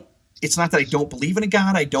 it's not that I don't believe in a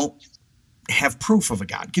God. I don't have proof of a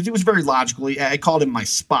God, because he was very logical. I called him my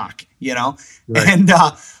Spock,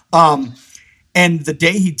 Right. And the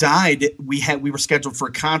day he died, we were scheduled for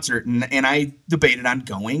a concert, and I debated on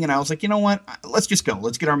going, and I was like, you know what, let's just go.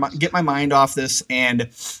 Let's get my mind off this. And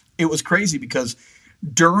it was crazy because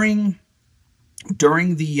during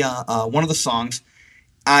the one of the songs,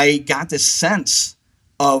 I got this sense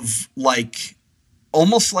of like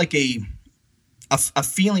almost like a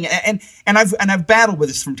feeling, and I've battled with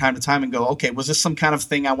this from time to time and go, okay, was this some kind of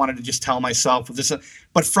thing I wanted to just tell myself? Was this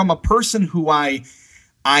but from a person who I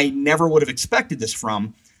never would have expected this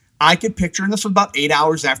from, I could picture, and this was about 8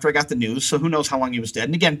 hours after I got the news, so who knows how long he was dead.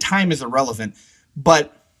 And again, time is irrelevant,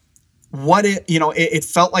 but what it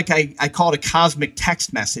felt like I call it a cosmic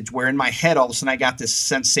text message, where in my head, all of a sudden I got this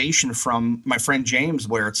sensation from my friend James,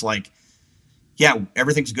 where it's like, yeah,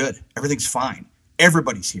 everything's good. Everything's fine.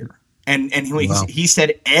 Everybody's here. And he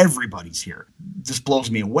said, everybody's here. This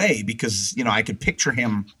blows me away because, I could picture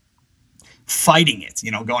him fighting it,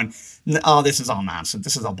 going, oh, this is all nonsense.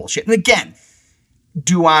 This is all bullshit. And again,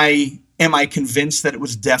 am I convinced that it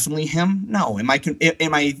was definitely him? No. Am I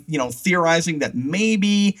theorizing that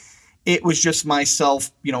maybe it was just myself,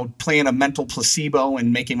 playing a mental placebo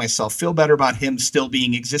and making myself feel better about him still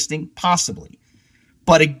existing? Possibly.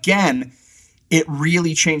 But again, it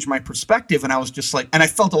really changed my perspective, and I was just like, and I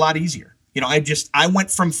felt a lot easier. I went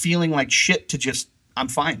from feeling like shit to just, I'm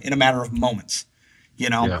fine in a matter of moments,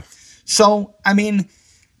 Yeah. So, I mean,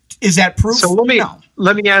 Is that proof? So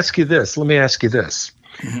let me ask you this.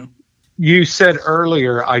 Mm-hmm. You said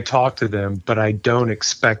earlier, I talked to them, but I don't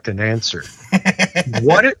expect an answer.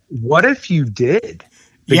 What if you did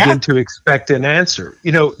begin to expect an answer?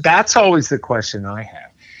 That's always the question I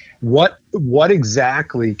have. What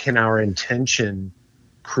exactly can our intention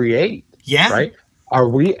create? Yeah. Right? Are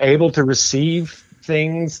we able to receive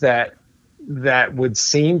things that would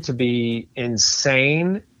seem to be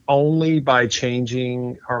insane only by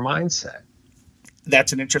changing our mindset?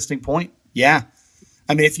 That's an interesting point. Yeah.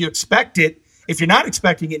 I mean, if you expect it, if you're not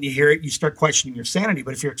expecting it and you hear it, you start questioning your sanity.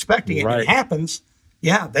 But if you're expecting it and it happens,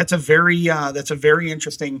 that's a very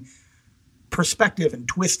interesting perspective and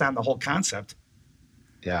twist on the whole concept.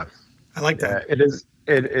 Yeah. I like that. It is.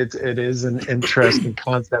 It is an interesting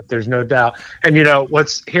concept. There's no doubt. And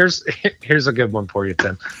here's a good one for you,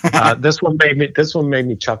 Tim. This one made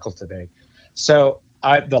me chuckle today. So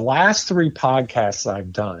the last 3 podcasts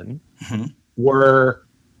I've done were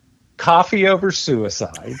Coffee Over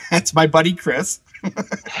Suicide. That's my buddy Chris.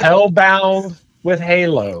 Hellbound with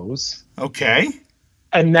Halos. Okay.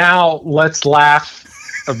 And now let's laugh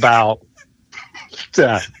about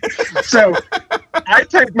death. So I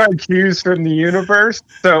take my cues from the universe.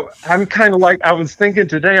 So I'm kind of like, I was thinking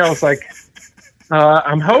today, I was like,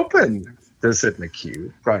 I'm hoping this isn't a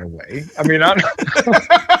cue right away. I mean, and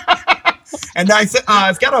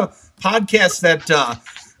I've got a podcast that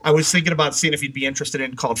I was thinking about seeing if you'd be interested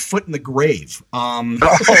in called Foot in the Grave.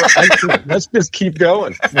 Let's just keep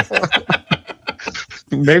going.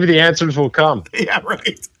 Maybe the answers will come. Yeah,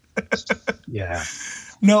 right. Yeah.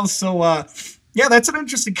 No, so that's an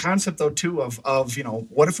interesting concept though too of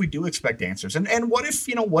what if we do expect answers, and what if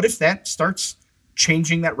that starts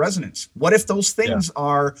changing that resonance? What if those things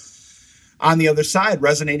are on the other side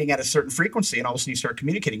resonating at a certain frequency, and all of a sudden you start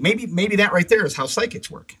communicating? Maybe that right there is how psychics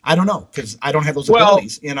work. I don't know, because I don't have those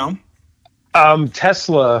abilities.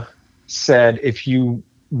 Tesla said, if you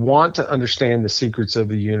want to understand the secrets of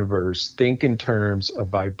the universe, think in terms of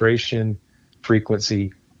vibration,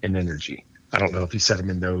 frequency, and energy. I don't know if he said them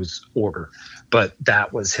in those order, but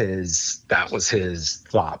that was his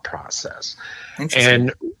thought process.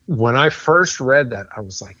 And when I first read that, I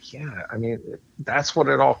was like, yeah, I mean, that's what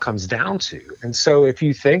it all comes down to. And so if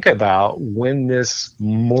you think about when this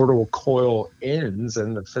mortal coil ends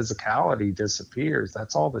and the physicality disappears,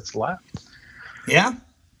 that's all that's left. Yeah.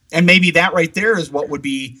 And maybe that right there is what would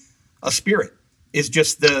be a spirit, is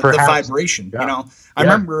just the vibration. Yeah. I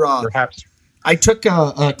remember perhaps. I took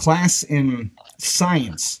a class in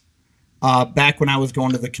science back when I was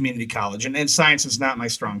going to the community college, and science is not my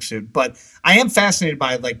strong suit, but I am fascinated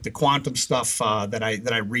by like the quantum stuff that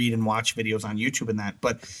I read and watch videos on YouTube and that.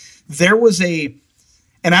 But there was and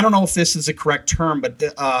I don't know if this is a correct term, but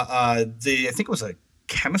I think it was a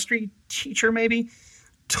chemistry teacher maybe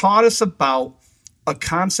taught us about a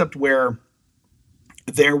concept where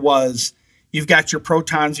you've got your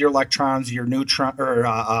protons, your electrons, your neutron, or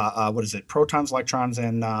what is it? Protons, electrons,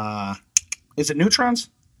 and is it neutrons?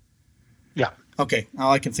 Yeah. Okay.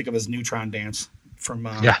 All I can think of is Neutron Dance from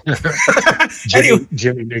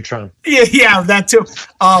Jimmy Neutron. Yeah, that too.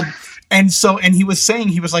 And he was saying,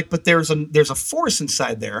 he was like, but there's a force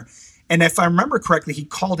inside there, and if I remember correctly, he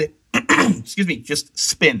called it excuse me, just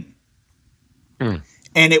spin.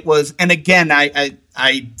 And it was, and again,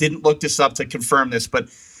 I didn't look this up to confirm this, but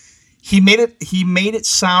he made it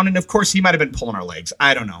sound, and of course he might have been pulling our legs,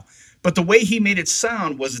 I don't know. But the way he made it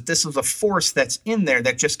sound was that this was a force that's in there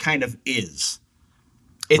that just kind of is.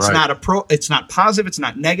 It's not it's not positive, it's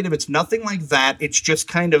not negative, it's nothing like that. It's just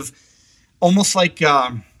kind of almost like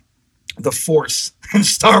the Force in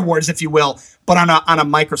Star Wars, if you will, but on a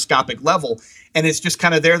microscopic level. And it's just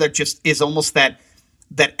kind of there, that just is almost that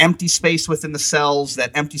empty space within the cells, that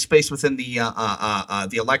empty space within the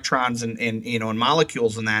electrons and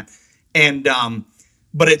molecules and that. And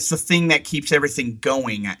but it's the thing that keeps everything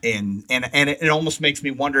going, and it almost makes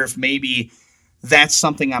me wonder if maybe that's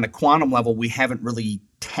something on a quantum level we haven't really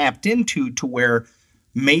tapped into, to where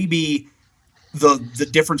maybe the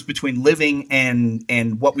difference between living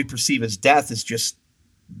and what we perceive as death is just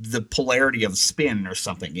the polarity of spin or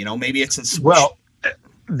something. Maybe it's a switch. Well,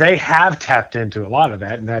 they have tapped into a lot of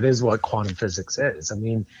that, and that is what quantum physics is. I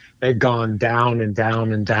mean, they've gone down and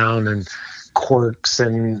down and down, and quirks,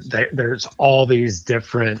 and there's all these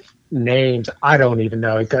different names. I don't even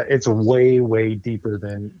know. It's way, way deeper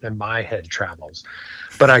than my head travels.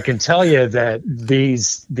 But I can tell you that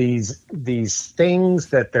these things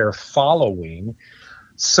that they're following,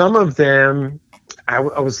 some of them, I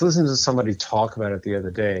was listening to somebody talk about it the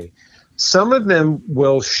other day. Some of them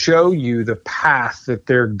will show you the path that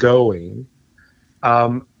they're going,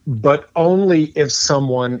 but only if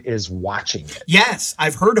someone is watching it. Yes,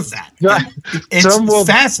 I've heard of that. It's Some will,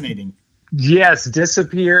 fascinating. yes,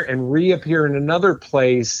 disappear and reappear in another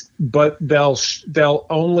place, but they'll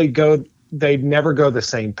only go. They never go the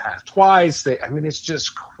same path twice. It's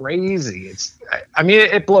just crazy.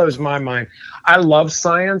 It blows my mind. I love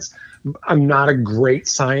science. I'm not a great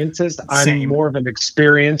scientist. I'm more of an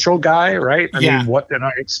experiential guy, right? I mean, what did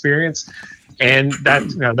I experience? And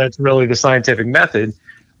that's really the scientific method.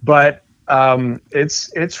 But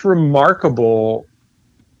it's remarkable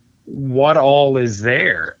what all is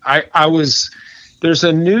there. There's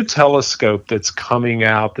a new telescope that's coming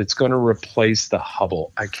out that's going to replace the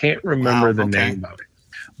Hubble. I can't remember the name of it.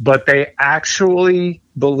 But they actually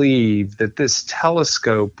believe that this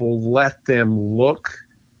telescope will let them look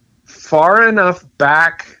far enough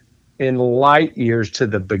back in light years to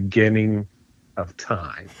the beginning of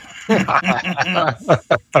time. Wow.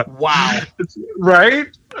 Right?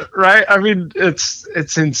 I mean,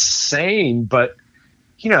 it's insane, but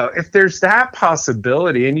if there's that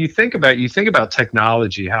possibility, and you think about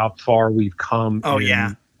technology, how far we've come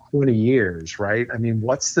in 20 years, right? I mean,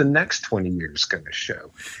 what's the next 20 years going to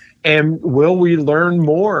show? And will we learn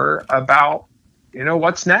more about,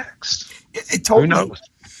 what's next? Totally. Who knows?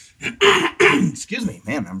 Excuse me,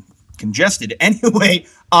 man, I'm congested. Anyway,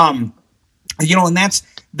 and that's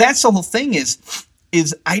the whole thing is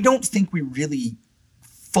I don't think we really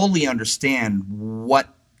fully understand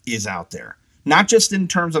what is out there. Not just in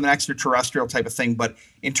terms of an extraterrestrial type of thing, but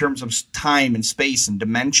in terms of time and space and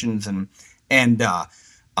dimensions and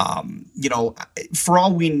for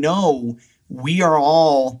all we know, we are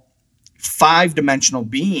all 5-dimensional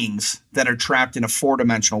beings that are trapped in a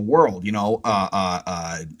 4-dimensional world,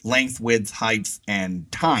 length, width, height,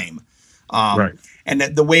 and time. Right. And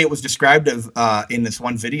the way it was described in this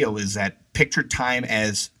one video is that picture time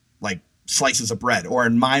as like slices of bread, or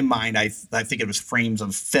in my mind, I think it was frames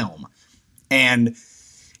of film. And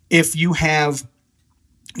if you have,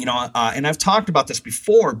 and I've talked about this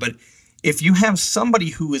before, but if you have somebody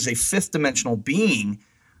who is a 5th-dimensional being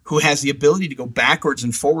who has the ability to go backwards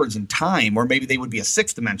and forwards in time, or maybe they would be a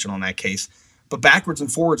 6th-dimensional in that case, but backwards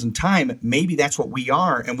and forwards in time, maybe that's what we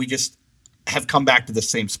are, and we just have come back to the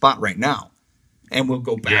same spot right now. And we'll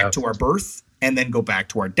go back to our birth, and then go back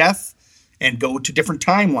to our death, and go to different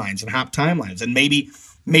timelines and hop timelines. And maybe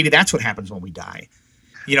that's what happens when we die.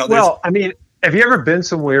 Have you ever been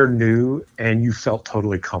somewhere new and you felt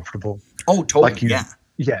totally comfortable? Oh, totally.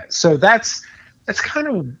 Yeah. So that's kind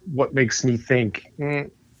of what makes me think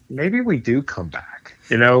maybe we do come back,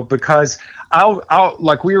 because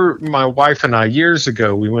my wife and I years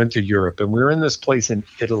ago, we went to Europe and we were in this place in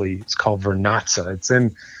Italy. It's called Vernazza. It's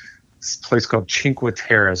in this place called Cinque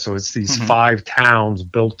Terre. So it's these 5 towns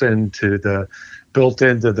built into the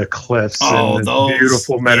cliffs and the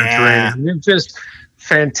beautiful Mediterranean. Yeah. Just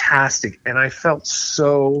fantastic. And I felt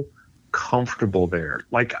so comfortable there.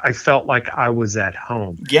 Like I felt like I was at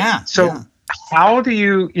home. Yeah. So how do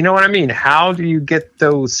you know what I mean? How do you get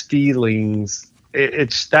those feelings?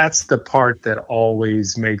 That's the part that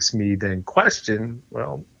always makes me then question,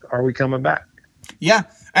 well, are we coming back? Yeah.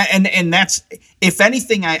 And that's, if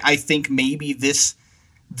anything, I think maybe this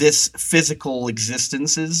physical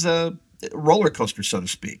existence is a roller coaster, so to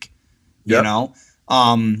speak,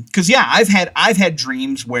 Cause I've had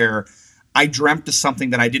dreams where I dreamt of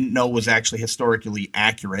something that I didn't know was actually historically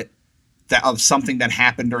accurate, of something that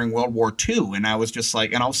happened during World War II. And I was just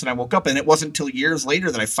like, and all of a sudden I woke up, and it wasn't until years later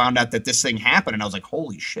that I found out that this thing happened. And I was like,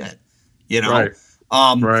 holy shit, Right.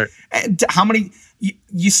 Right. And how many,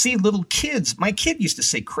 you see little kids, my kid used to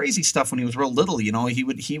say crazy stuff when he was real little,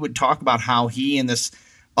 he would talk about how he and this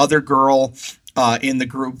other girl, in the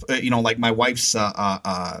group, like my wife's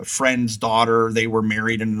friend's daughter, they were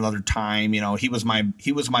married in another time. He was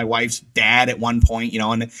my wife's dad at one point.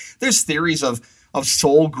 And there's theories of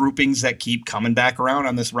soul groupings that keep coming back around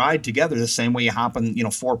on this ride together, the same way you hop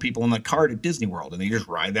in, 4 people in the cart at Disney World, and they just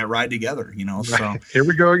ride that ride together. So here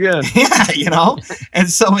we go again. Yeah, and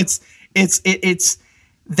so it's.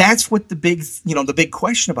 That's what the big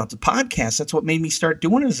question about the podcast, that's what made me start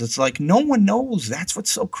doing it, is it's like no one knows. That's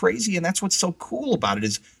what's so crazy, and that's what's so cool about it,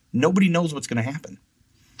 is nobody knows what's going to happen.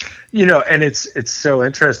 And it's so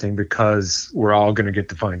interesting because we're all going to get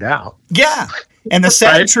to find out. Yeah. And the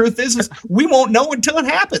sad truth is we won't know until it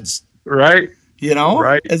happens. Right.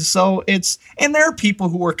 Right. And so and there are people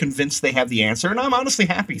who are convinced they have the answer, and I'm honestly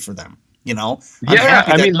happy for them.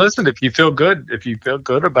 Listen, if you feel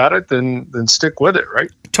good about it, then stick with it, right?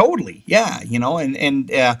 Totally. Yeah.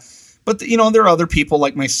 But there are other people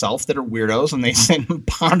like myself that are weirdos, and they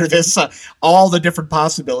ponder this, all the different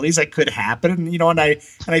possibilities that could happen. And I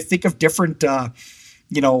think of different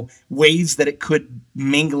ways that it could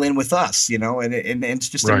mingle in with us, and it's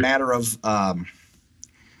just a matter of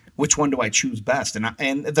which one do I choose best,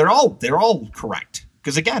 and they're all correct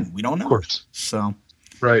because again we don't know. Of course. So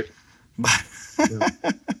right. Yeah.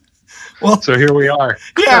 Well, so here we are.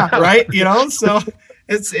 Yeah, right. So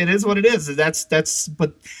it is what it is.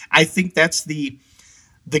 But I think that's the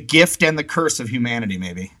gift and the curse of humanity,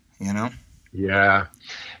 maybe. Yeah.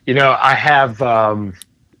 I have.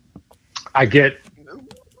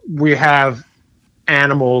 We have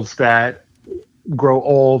animals that grow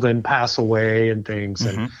old and pass away and things.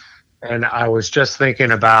 Mm-hmm. And I was just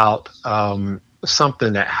thinking about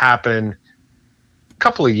something that happened a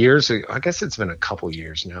couple of years ago. I guess it's been a couple of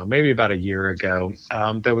years now, maybe about a year ago.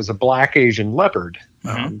 There was a black Asian leopard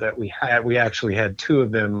that we had. We actually had two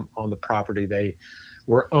of them on the property. They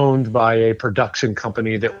were owned by a production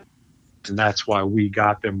company and that's why we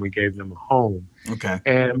got them. We gave them a home. Okay.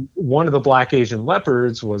 And one of the black Asian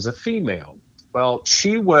leopards was a female. Well,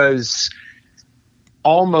 she was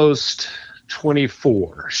almost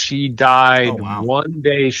 24. She died 1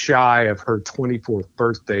 day shy of her 24th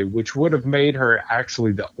birthday, which would have made her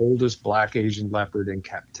actually the oldest black Asian leopard in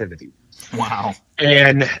captivity. Wow.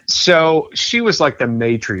 And so she was like the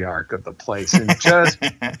matriarch of the place and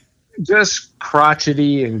just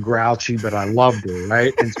crotchety and grouchy, but I loved her,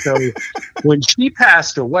 right? And so when she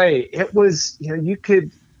passed away, it was,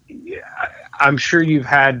 I'm sure you've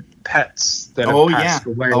had pets that have passed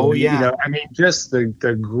away. Oh, yeah. Just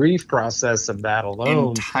the grief process of that alone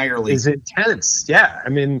entirely is intense. Yeah.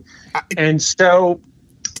 And so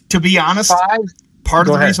to be honest, part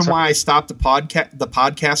of the reason why I stopped the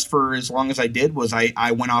podcast for as long as I did was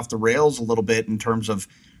I went off the rails a little bit in terms of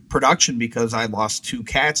production because I lost two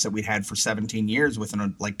cats that we'd had for 17 years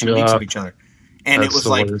within like 2 weeks of each other. And it was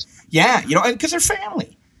like, worst. Because they're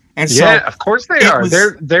family. And so of course they are.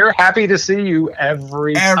 They're happy to see you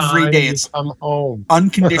every day you come home.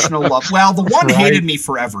 Unconditional love. Well, the one hated me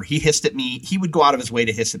forever. He hissed at me. He would go out of his way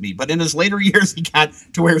to hiss at me. But in his later years, he got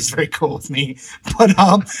to where he was very cool with me. But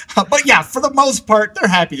yeah, for the most part, they're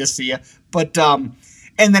happy to see you. But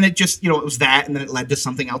and then it just, it was that, and then it led to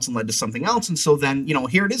something else and led to something else. And so then,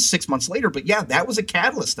 here it is 6 months later. But yeah, that was a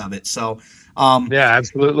catalyst of it. So yeah,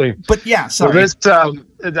 absolutely. But yeah, sorry. Well,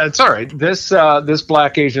 that's all right. This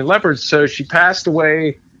black Asian leopard. So she passed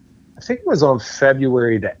away. I think it was on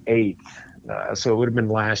February the 8th. So it would have been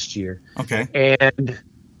last year. Okay. And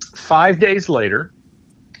 5 days later,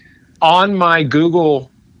 on my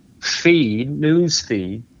Google news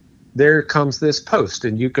feed, there comes this post,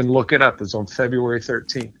 and you can look it up. It's on February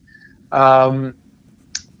 13th. I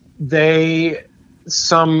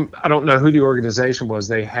don't know who the organization was.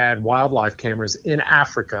 They had wildlife cameras in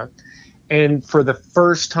Africa, and for the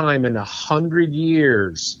first time in 100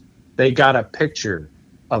 years, they got a picture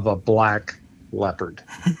of a black leopard.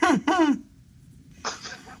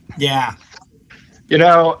 Yeah.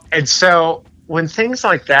 And so when things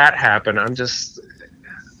like that happen, I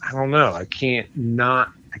don't know. I can't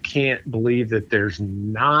believe that there's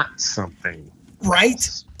not something. Right.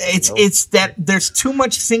 It's that there's too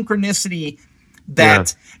much synchronicity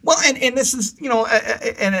that, and this is,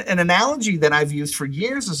 an analogy that I've used for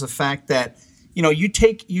years is the fact that, you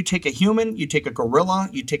take a human, you take a gorilla,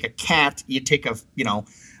 you take a cat, you take you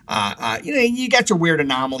got your weird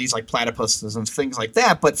anomalies like platypuses and things like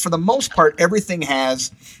that. But for the most part, everything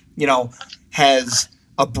has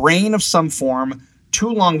a brain of some form,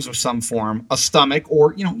 two lungs of some form, a stomach,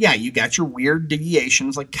 or, you got your weird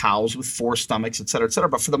deviations like cows with four stomachs, et cetera, et cetera.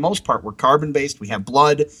 But for the most part, we're carbon-based. We have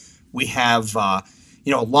blood. We have, a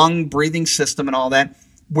lung breathing system and all that.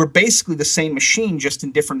 We're basically the same machine, just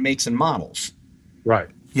in different makes and models. Right.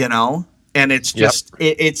 And it's just,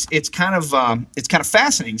 it's kind of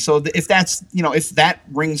fascinating. So if that's, if that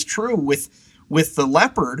rings true with the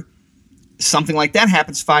leopard, something like that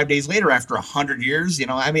happens 5 days later after 100 years.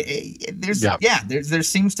 There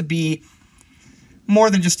seems to be more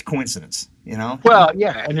than just a coincidence. Well,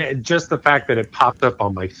 yeah, and just the fact that it popped up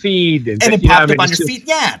on my feed and it popped up on your feed,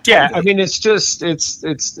 totally. Yeah. It's just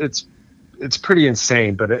it's pretty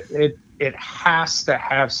insane, but it has to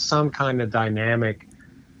have some kind of dynamic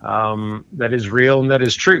that is real and that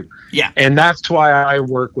is true. Yeah. And that's why I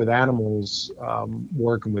work with animals,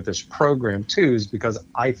 working with this program too, is because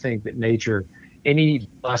I think that nature, any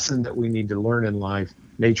lesson that we need to learn in life,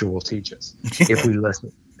 nature will teach us if we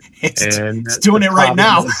listen. It's doing it right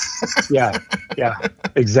now. Yeah,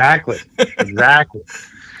 exactly.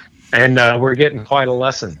 And we're getting quite a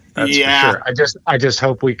lesson. That's Yeah. for sure. I just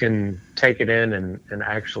hope we can take it in and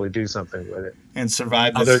actually do something with it. And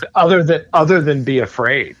survive this. Other than be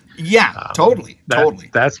afraid. Yeah, totally.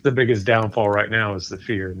 That's the biggest downfall right now is the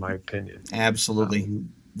fear, in my opinion. Absolutely.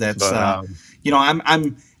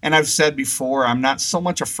 I'm and I've said before, I'm not so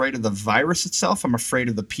much afraid of the virus itself. I'm afraid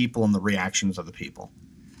of the people and the reactions of the people.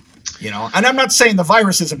 And I'm not saying the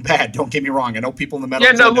virus isn't bad. Don't get me wrong. I know people in the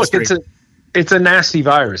medical industry. Look, it's a nasty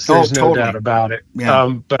virus. There's no doubt about it.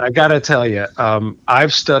 Yeah. But I got to tell you,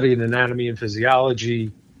 I've studied anatomy and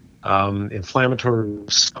physiology, inflammatory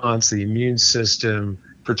response, the immune system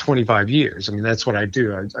for 25 years. I mean, that's what I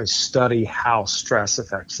do. I study how stress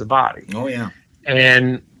affects the body. Oh, yeah.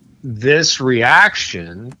 And this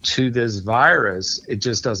reaction to this virus, it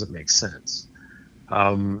just doesn't make sense.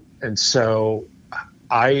 And so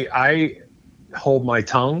I hold my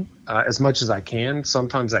tongue as much as I can.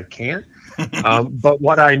 Sometimes I can't. But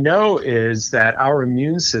what I know is that our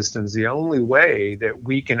immune system is the only way that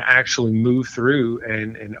we can actually move through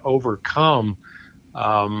and overcome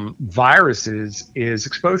viruses is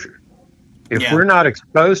exposure. If we're not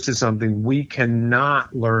exposed to something, we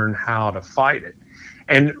cannot learn how to fight it.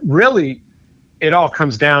 And really, it all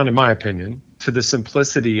comes down, in my opinion, to the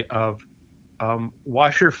simplicity of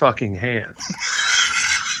wash your fucking hands.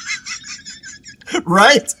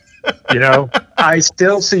 Right. I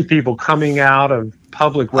still see people coming out of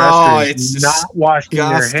public restrooms not washing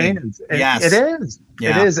their hands. And yes. It is.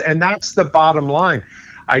 Yeah. It is. And that's the bottom line.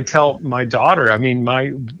 I tell my daughter,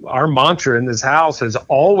 our mantra in this house has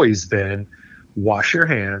always been wash your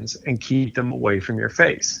hands and keep them away from your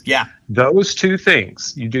face. Yeah. Those two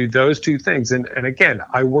things, you do those two things. And again,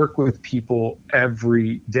 I work with people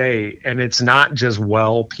every day, and it's not just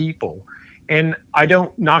well people. And I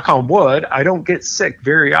don't, knock on wood, I don't get sick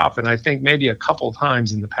very often. I think maybe a couple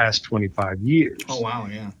times in the past 25 years. Oh, wow,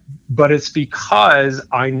 yeah. But it's because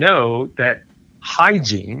I know that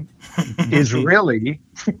hygiene is really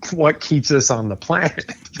what keeps us on the planet.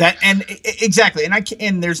 Exactly.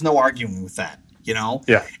 And there's no arguing with that,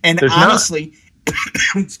 Yeah. And honestly,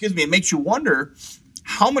 excuse me, it makes you wonder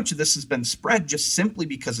how much of this has been spread just simply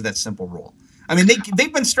because of that simple rule. I mean,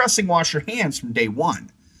 they've been stressing wash your hands from day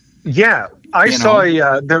one. Yeah, I saw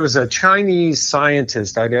there was a Chinese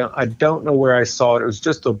scientist. I don't know where I saw it. It was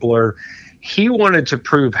just a blur. He wanted to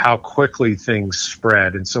prove how quickly things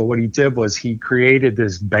spread. And so what he did was he created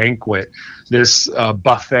this banquet, this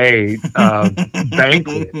buffet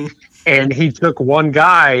banquet. And he took one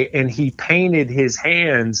guy and he painted his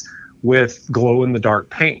hands with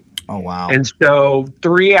glow-in-the-dark paint. Oh, wow. And so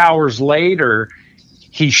 3 hours later,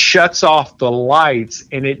 he shuts off the lights,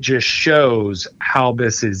 and it just shows how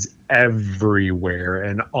this is everywhere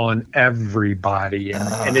and on everybody.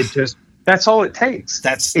 And it just, that's all it takes.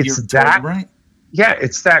 You're totally right. Yeah,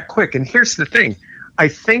 it's that quick. And here's the thing. I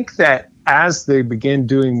think that as they begin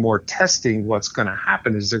doing more testing, what's going to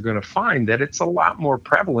happen is they're going to find that it's a lot more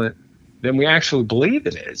prevalent than we actually believe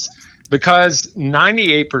it is. Because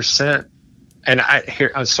 98%, and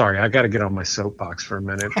I'm sorry, I got to get on my soapbox for a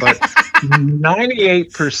minute, but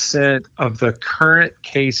 98% of the current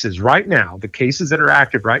cases right now, the cases that are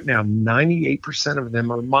active right now, 98% of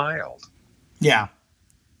them are mild. Yeah.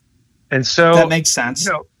 And so that makes sense.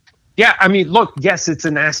 Yeah, I mean, look, yes, it's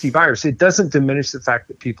a nasty virus. It doesn't diminish the fact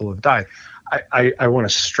that people have died. I want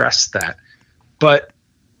to stress that. But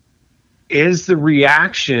is the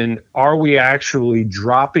reaction, are we actually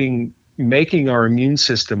making our immune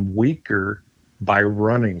system weaker by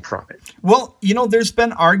running from it? Well, there's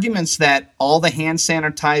been arguments that all the hand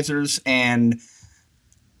sanitizers and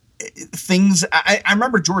things. I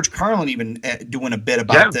remember George Carlin even doing a bit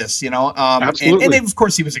about this, absolutely. And of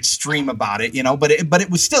course he was extreme about it, but it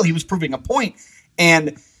was still, he was proving a point.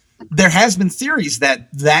 And there has been theories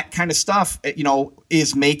that kind of stuff,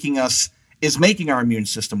 is making our immune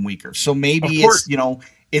system weaker. So maybe it's,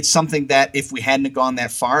 it's something that if we hadn't gone that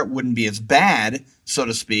far, it wouldn't be as bad, so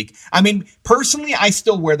to speak. I mean, personally, I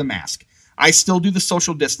still wear the mask. I still do the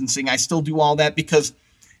social distancing. I still do all that because,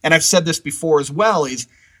 and I've said this before as well, is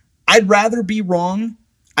I'd rather be wrong.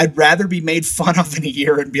 I'd rather be made fun of in a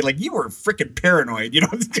year and be like, you were freaking paranoid.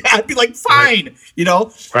 I'd be like, fine,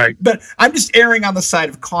 Right. But I'm just erring on the side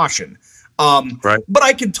of caution. Right. But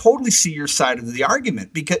I can totally see your side of the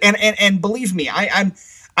argument because, and believe me,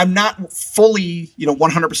 I'm not fully,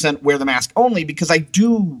 100% wear the mask only because I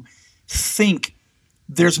do think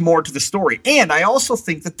there's more to the story. And I also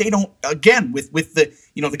think that they don't, again, with the,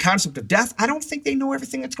 the concept of death, I don't think they know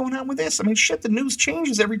everything that's going on with this. I mean, shit, the news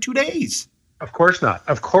changes every 2 days. Of course not.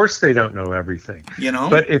 Of course they don't know everything. You know?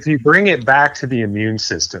 But if you bring it back to the immune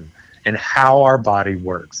system, and how our body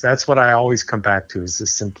works. That's what I always come back to, is the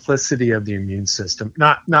simplicity of the immune system.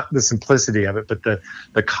 Not the simplicity of it, but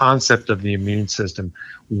the concept of the immune system.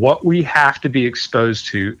 What we have to be exposed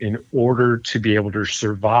to in order to be able to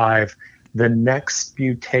survive the next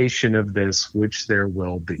mutation of this, which there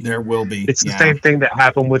will be. There will be. It's the same thing that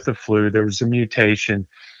happened with the flu. There was a mutation.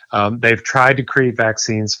 They've tried to create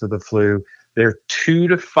vaccines for the flu. They're 2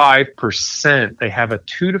 to 5%. They have a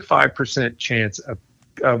 2 to 5% chance of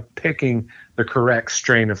picking the correct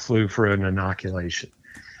strain of flu for an inoculation.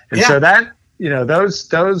 And so that,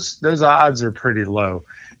 those odds are pretty low.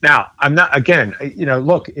 Now, I'm not, again,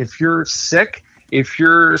 look, if you're sick, if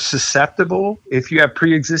you're susceptible, if you have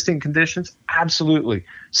pre-existing conditions, absolutely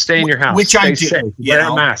stay in your house. Which I do. Safe. Wear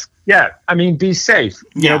a mask. Yeah. I mean, be safe.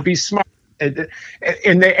 Be smart.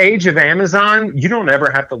 In the age of Amazon, you don't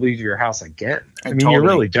ever have to leave your house again. I mean, you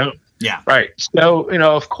really don't. Yeah. Right. So,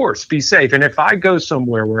 of course, be safe. And if I go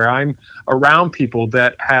somewhere where I'm around people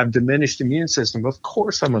that have diminished immune system, of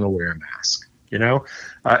course I'm going to wear a mask.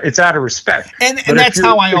 It's out of respect. And that's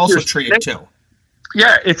how I also treat it too.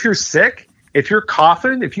 Yeah. If you're sick, if you're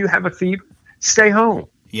coughing, if you have a fever, stay home.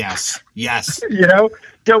 Yes.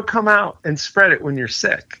 Don't come out and spread it when you're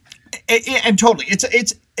sick. And totally.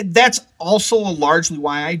 That's also largely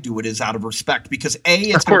why I do it, is out of respect, because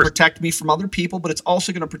it's going to protect me from other people, but it's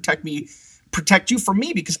also going to protect you from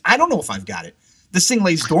me, because I don't know if I've got it. This thing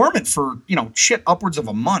lays dormant for, upwards of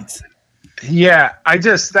a month. Yeah.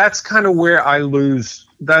 That's kind of where I lose.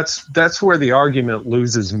 That's where the argument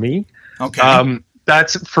loses me. Okay.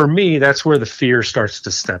 For me, that's where the fear starts to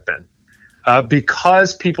step in.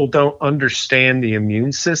 Because people don't understand the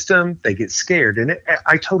immune system, they get scared. And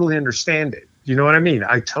I totally understand it. You know what I mean?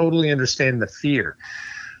 I totally understand the fear.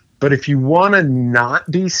 But if you want to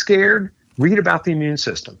not be scared, read about the immune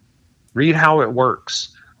system. Read how it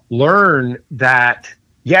works. Learn that,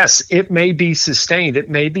 yes, it may be sustained. It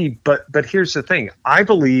may be, but here's the thing. I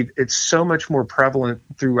believe it's so much more prevalent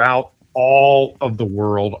throughout all of the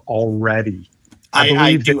world already. I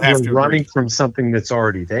believe that we're running from something that's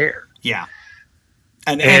already there. Yeah.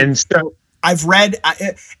 And so I've read,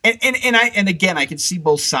 and again, I can see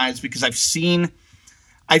both sides, because I've seen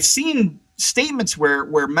statements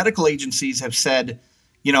where medical agencies have said,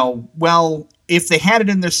 well, if they had it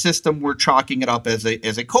in their system, we're chalking it up as a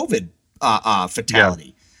COVID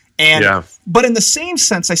fatality. Yeah. But in the same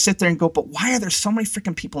sense, I sit there and go, but why are there so many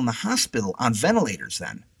freaking people in the hospital on ventilators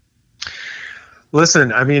then?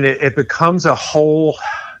 Listen, I mean, it becomes a whole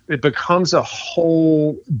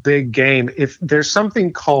big game. If there's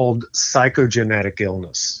something called psychogenetic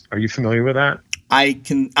illness, are you familiar with that?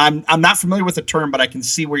 I'm not familiar with the term, but I can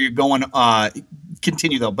see where you're going.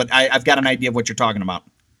 Continue though, but I've got an idea of what you're talking about.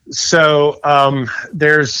 So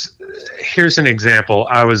here's an example.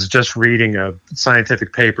 I was just reading a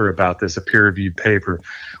scientific paper about this, a peer-reviewed paper,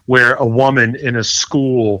 where a woman in a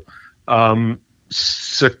school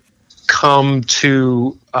succumbed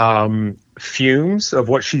to fumes of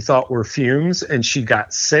what she thought were fumes, and she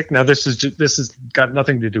got sick. Now this has got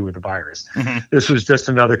nothing to do with the virus. Mm-hmm. This was just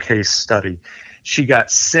another case study. She got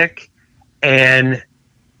sick, and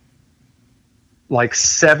like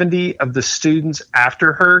 70 of the students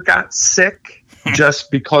after her got sick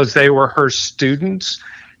just because they were her students.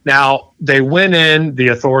 Now they went in, the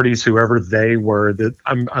authorities, whoever they were, that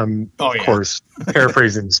I'm of course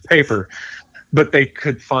paraphrasing this paper, but they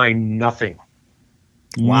could find nothing.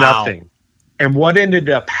 Wow. Nothing. And what ended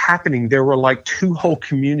up happening, there were like 2 whole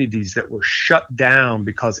communities that were shut down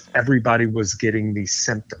because everybody was getting these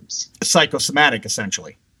symptoms. Psychosomatic,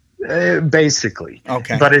 essentially. Basically.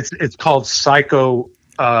 Okay. But it's called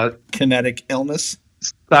kinetic illness?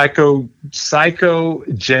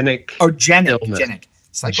 Psychogenic. Oh, genic.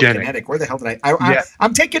 Psychokinetic. Where the hell did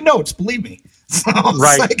I'm taking notes, believe me.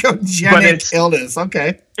 Right. Psychogenic illness.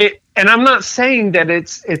 Okay. And I'm not saying that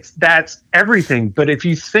that's everything, but if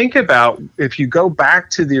you go back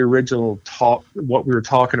to the original talk, what we were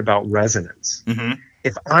talking about, resonance. Mm-hmm.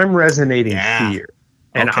 If I'm resonating fear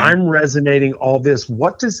and I'm resonating all this,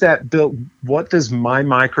 what does that build? What does my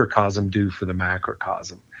microcosm do for the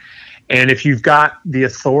macrocosm? And if you've got the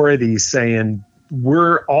authorities saying,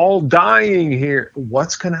 we're all dying here,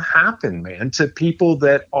 what's going to happen, man, to people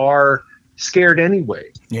that are scared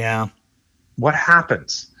anyway? Yeah. What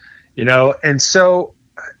happens? And so,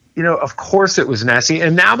 of course it was nasty.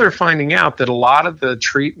 And now they're finding out that a lot of the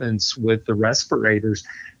treatments with the respirators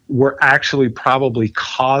were actually probably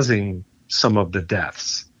causing some of the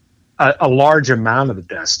deaths, a large amount of the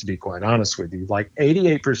deaths, to be quite honest with you. Like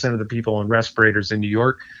 88% of the people on respirators in New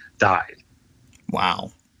York died.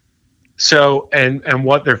 Wow. So, and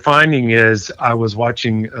what they're finding is, I was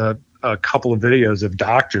watching a couple of videos of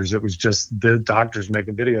doctors. It was just the doctors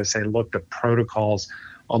making videos saying, look, the protocols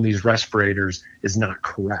on these respirators is not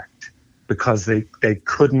correct because they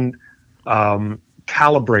couldn't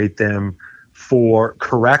calibrate them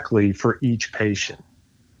correctly for each patient.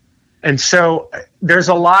 And so there's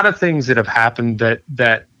a lot of things that have happened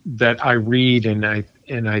that I read and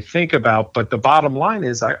I think about, but the bottom line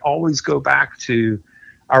is I always go back to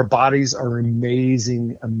our bodies are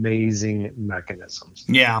amazing mechanisms.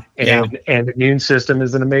 Yeah. And the immune system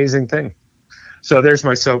is an amazing thing. So there's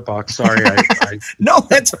my soapbox. Sorry. No,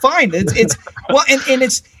 that's fine. It's well, and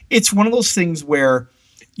it's one of those things where,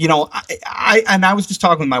 you know, I was just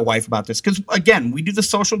talking with my wife about this because again, we do the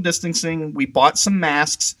social distancing. We bought some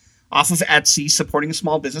masks off of Etsy, supporting a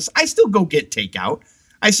small business. I still go get takeout.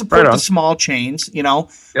 I support the small chains, you know.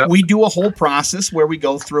 Yep. We do a whole process where we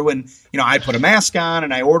go through and, you know, I put a mask on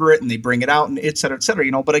and I order it and they bring it out and et cetera,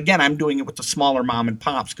 you know. But again, I'm doing it with the smaller mom and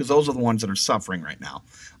pops because those are the ones that are suffering right now.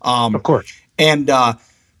 Of course. And, but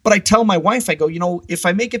I tell my wife, I go, you know, if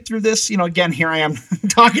I make it through this, you know, again, here I am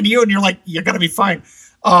talking to you and you're like, you're going to be fine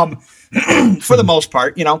for the most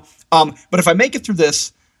part, you know. But if I make it through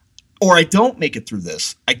this or I don't make it through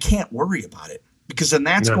this, I can't worry about it. Because then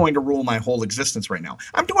that's going to rule my whole existence right now.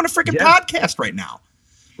 I'm doing a freaking podcast right now.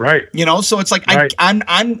 Right. You know, so it's like I'm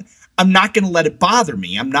not going to let it bother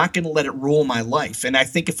me. I'm not going to let it rule my life. And I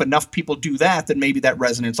think if enough people do that, then maybe that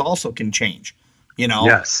resonance also can change, you know?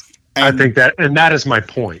 Yes. And I think that is my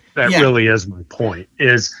point. That really is my point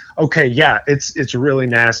is, okay, yeah, it's really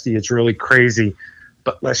nasty. It's really crazy,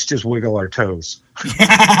 but let's just wiggle our toes.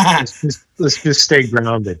 Let's just stay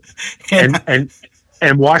grounded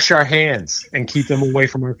and wash our hands and keep them away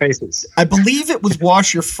from our faces. I believe it was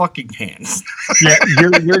wash your fucking hands. Yeah,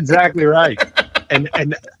 you're exactly right. And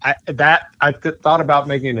I thought about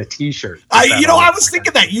making a T-shirt. I was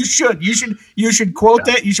thinking that you should quote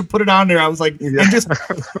that. You should put it on there. I was like, and just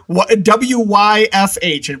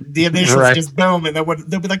WYFH, and the initials just boom, and they'll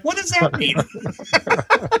be like, what does that mean?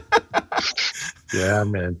 Yeah,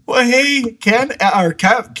 man. Well, hey,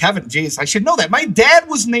 Kevin. Geez, I should know that. My dad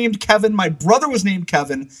was named Kevin. My brother was named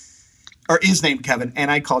Kevin, or is named Kevin,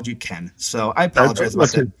 and I called you Ken. So I apologize about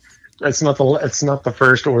that. It's not the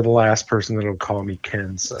first or the last person that'll call me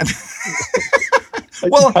Ken. So.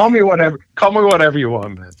 Well, call me whatever you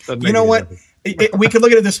want, man. You know what? We could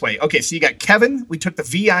look at it this way. Okay, so you got Kevin. We took the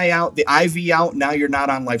VI out, the IV out. Now you're not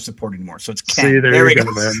on life support anymore. So it's Ken. See, there we go,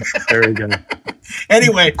 man. There we go.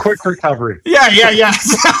 Anyway, quick recovery. Yeah.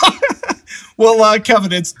 Well,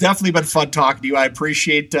 Kevin, it's definitely been fun talking to you. I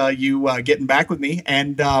appreciate you getting back with me,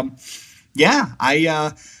 and I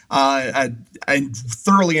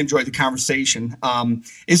thoroughly enjoyed the conversation.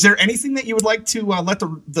 Is there anything that you would like to let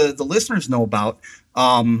the listeners know about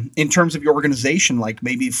in terms of your organization, like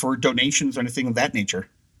maybe for donations or anything of that nature?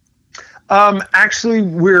 Actually,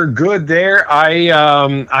 we're good there.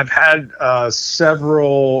 I've had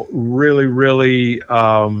several really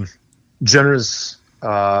generous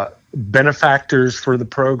benefactors for the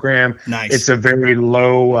program. Nice. It's a very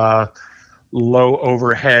low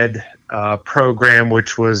overhead program,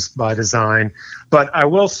 which was by design. But I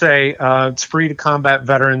will say it's free to combat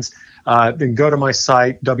veterans. Then go to my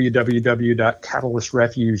site,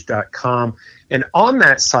 www.catalystrefuge.com. And on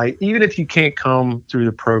that site, even if you can't come through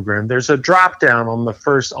the program, there's a drop down on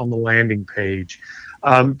the landing page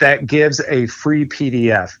that gives a free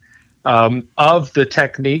PDF of the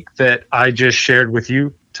technique that I just shared with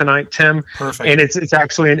you tonight, Tim. Perfect. And it's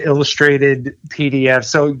actually an illustrated PDF,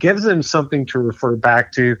 so it gives them something to refer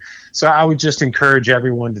back to. So I would just encourage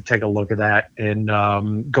everyone to take a look at that and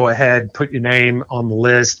go ahead, put your name on the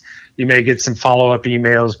list. You may get some follow-up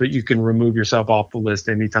emails, but you can remove yourself off the list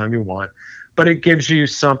anytime you want. But it gives you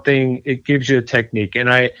something, it gives you a technique. And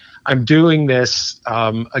I'm doing this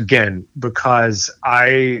again because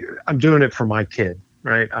I'm doing it for my kid.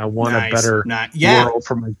 Right. I want a better world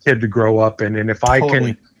for my kid to grow up in. And if I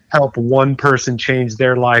can help one person change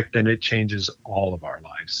their life, then it changes all of our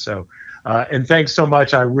lives. So, and thanks so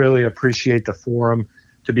much. I really appreciate the forum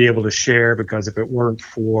to be able to share, because if it weren't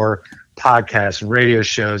for podcasts and radio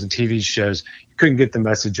shows and TV shows, you couldn't get the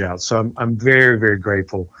message out. So I'm very, very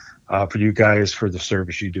grateful for you guys for the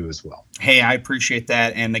service you do as well. Hey, I appreciate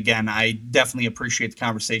that. And again, I definitely appreciate the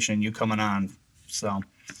conversation and you coming on. So.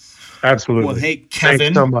 Absolutely. Well, hey,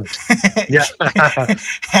 Kevin. Thanks so much. Yeah.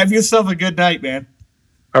 Have yourself a good night, man.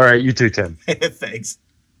 All right. You too, Tim. Thanks.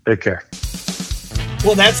 Take care.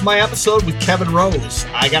 Well, that's my episode with Kevin Rose.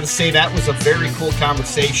 I got to say that was a very cool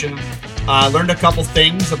conversation. I learned a couple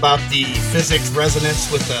things about the physics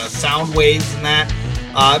resonance with the sound waves and that.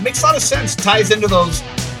 It makes a lot of sense. Ties into those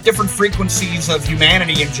different frequencies of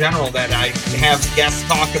humanity in general that I have guests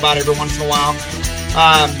talk about every once in a while.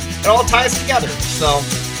 It all ties together. So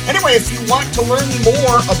anyway, if you want to learn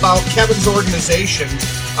more about Kevin's organization,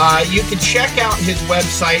 you can check out his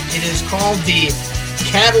website. It is called the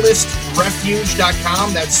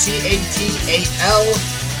CatalystRefuge.com. That's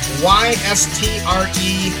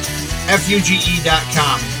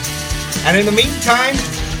CatalystRefuge.com. And in the meantime,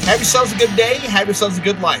 have yourselves a good day. Have yourselves a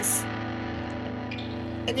good life.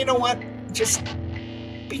 And you know what? Just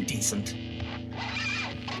be decent.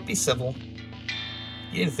 Be civil.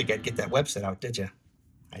 You didn't think I'd get that website out, did you?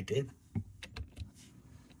 I did.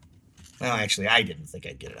 Well, actually, I didn't think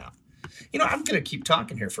I'd get it out. You know, I'm going to keep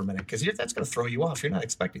talking here for a minute because that's going to throw you off. You're not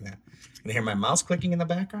expecting that. You're going to hear my mouse clicking in the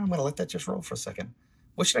background. I'm going to let that just roll for a second.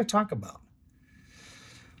 What should I talk about?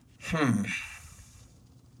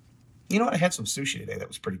 You know what? I had some sushi today that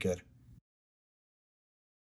was pretty good.